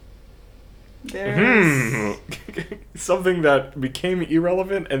 There's... Something that became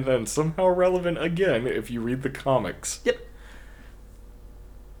irrelevant and then somehow relevant again if you read the comics. Yep.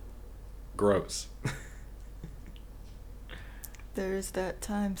 Gross. There's that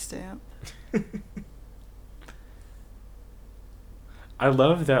timestamp. I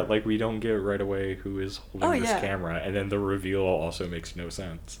love that, like, we don't get right away who is holding Oh, this yeah. camera, and then the reveal also makes no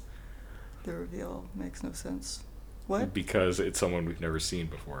sense. The reveal makes no sense. What? Because it's someone we've never seen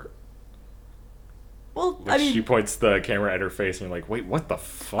before. Well, Like, I mean... she points the camera at her face, and you're like, wait, what the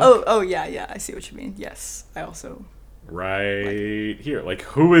fuck? Oh, yeah, I see what you mean. Yes, I also... Right here. Like,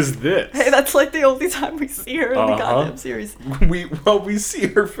 who is this? Hey, that's like the only time we see her in the Uh-huh. goddamn series. We see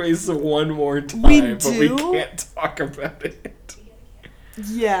her face one more time, We but we do? can't talk about it.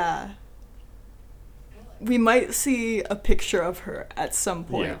 Yeah. We might see a picture of her at some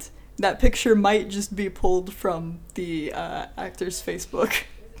point. Yeah. That picture might just be pulled from the actor's Facebook.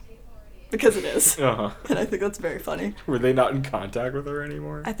 Because it is. Uh-huh. And I think that's very funny. Were they not in contact with her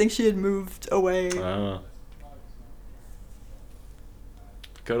anymore? I think she had moved away.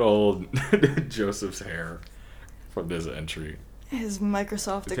 Good old Joseph's hair from this entry. His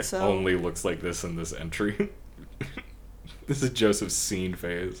Microsoft It Excel. only looks like this in this entry. This is Joseph's scene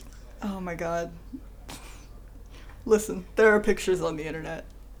phase. Oh my god. Listen, there are pictures on the internet.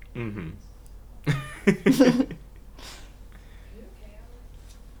 Mm-hmm.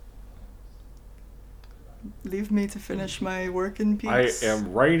 Leave me to finish my work in peace. I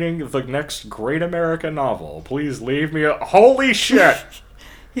am writing the next great American novel. Please leave me Holy shit!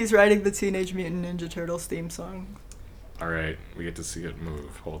 He's writing the Teenage Mutant Ninja Turtles theme song. Alright, we get to see it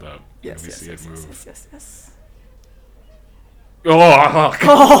move. Hold up. Yes, Let me yes, see yes, it move. yes. Oh!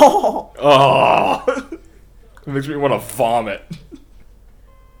 Oh! Oh! It makes me want to vomit.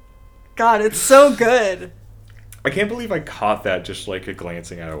 God, it's so good. I can't believe I caught that just like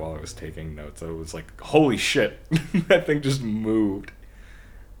glancing at it while I was taking notes. I was like, holy shit. That thing just moved.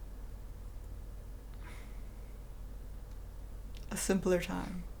 A simpler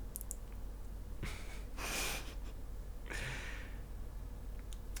time.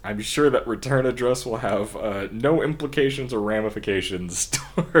 I'm sure that return address will have no implications or ramifications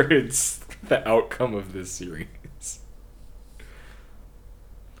towards the outcome of this series.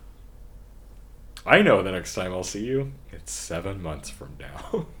 I know the next time I'll see you, it's 7 months from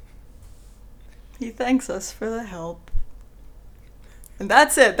now. He thanks us for the help. And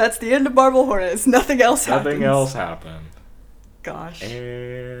that's it. That's the end of Marble Hornets. Nothing else happens. Nothing else happened. Gosh.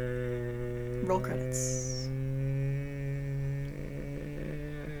 And... Roll credits.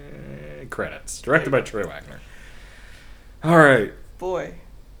 Credits. Directed by Troy Wagner. Alright. Boy.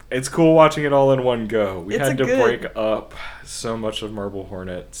 It's cool watching it all in one go. We It's had to a good- break up so much of Marble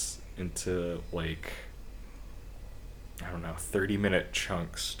Hornets into, like, I don't know, 30-minute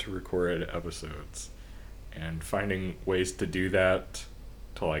chunks to record episodes. And finding ways to do that,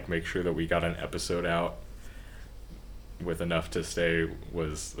 to, like, make sure that we got an episode out with enough to stay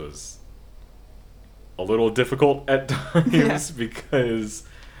was a little difficult at times. Yeah. Because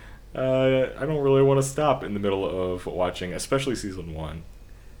I don't really want to stop in the middle of watching, especially season 1.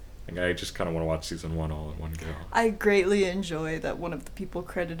 Like, I just kind of want to watch season 1 all in one go. I greatly enjoy that one of the people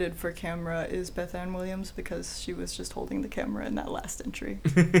credited for camera is Beth Ann Williams because she was just holding the camera in that last entry.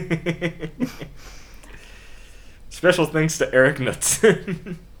 Special thanks to Eric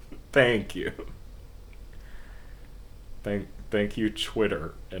Knudsen. Thank you. Thank you,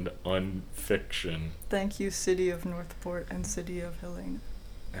 Twitter and Unfiction. Thank you, City of Northport and City of Helena.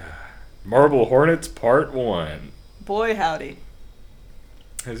 Marble Hornets Part 1. Boy, howdy.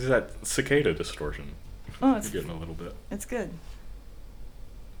 This is that cicada distortion. Oh, You're getting a little bit. it's good.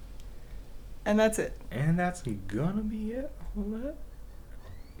 And that's it. And that's gonna be it. Hold up.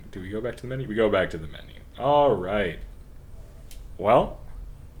 Do we go back to the menu? We go back to the menu. All right. Well,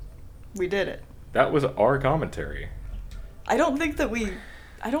 We did it. that was our commentary. I don't think that we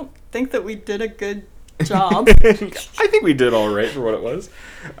did a good job. I think we did all right for what it was.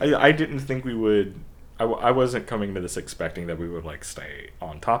 I didn't think we would. I wasn't coming to this expecting that we would like stay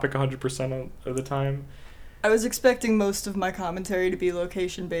on topic 100% of the time. I was expecting most of my commentary to be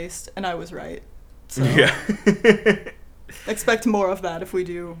location based, and I was right. So Yeah. expect more of that if we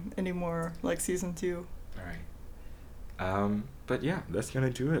do any more like season 2. All right. But yeah, that's gonna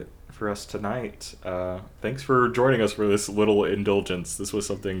do it for us tonight. Thanks for joining us for this little indulgence. This was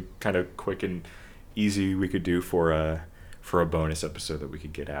something kind of quick and easy we could do for a bonus episode that we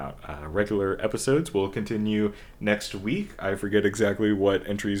could get out. Regular episodes will continue next week. I forget exactly what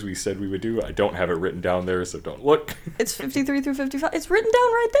entries we said we would do. I don't have it written down there, so don't look. It's 53 through 55. It's written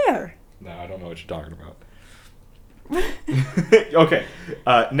down right there. No, I don't know what you're talking about. Okay.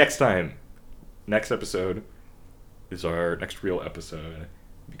 Next episode is our next real episode.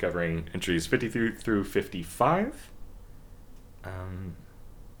 We'll be covering entries 53 through 55.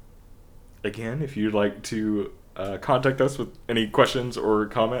 Again, if you'd like to contact us with any questions or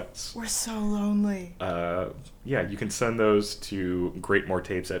comments, We're so lonely. yeah, you can send those to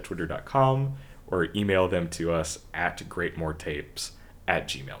greatmoretapes@twitter.com or email them to us at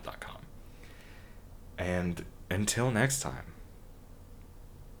greatmoretapes@gmail.com. And until next time,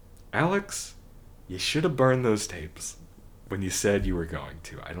 Alex, you should have burned those tapes when you said you were going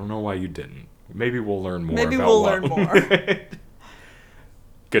to. I don't know why you didn't. Maybe we'll learn more. Maybe about we'll what- learn more.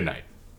 Good night.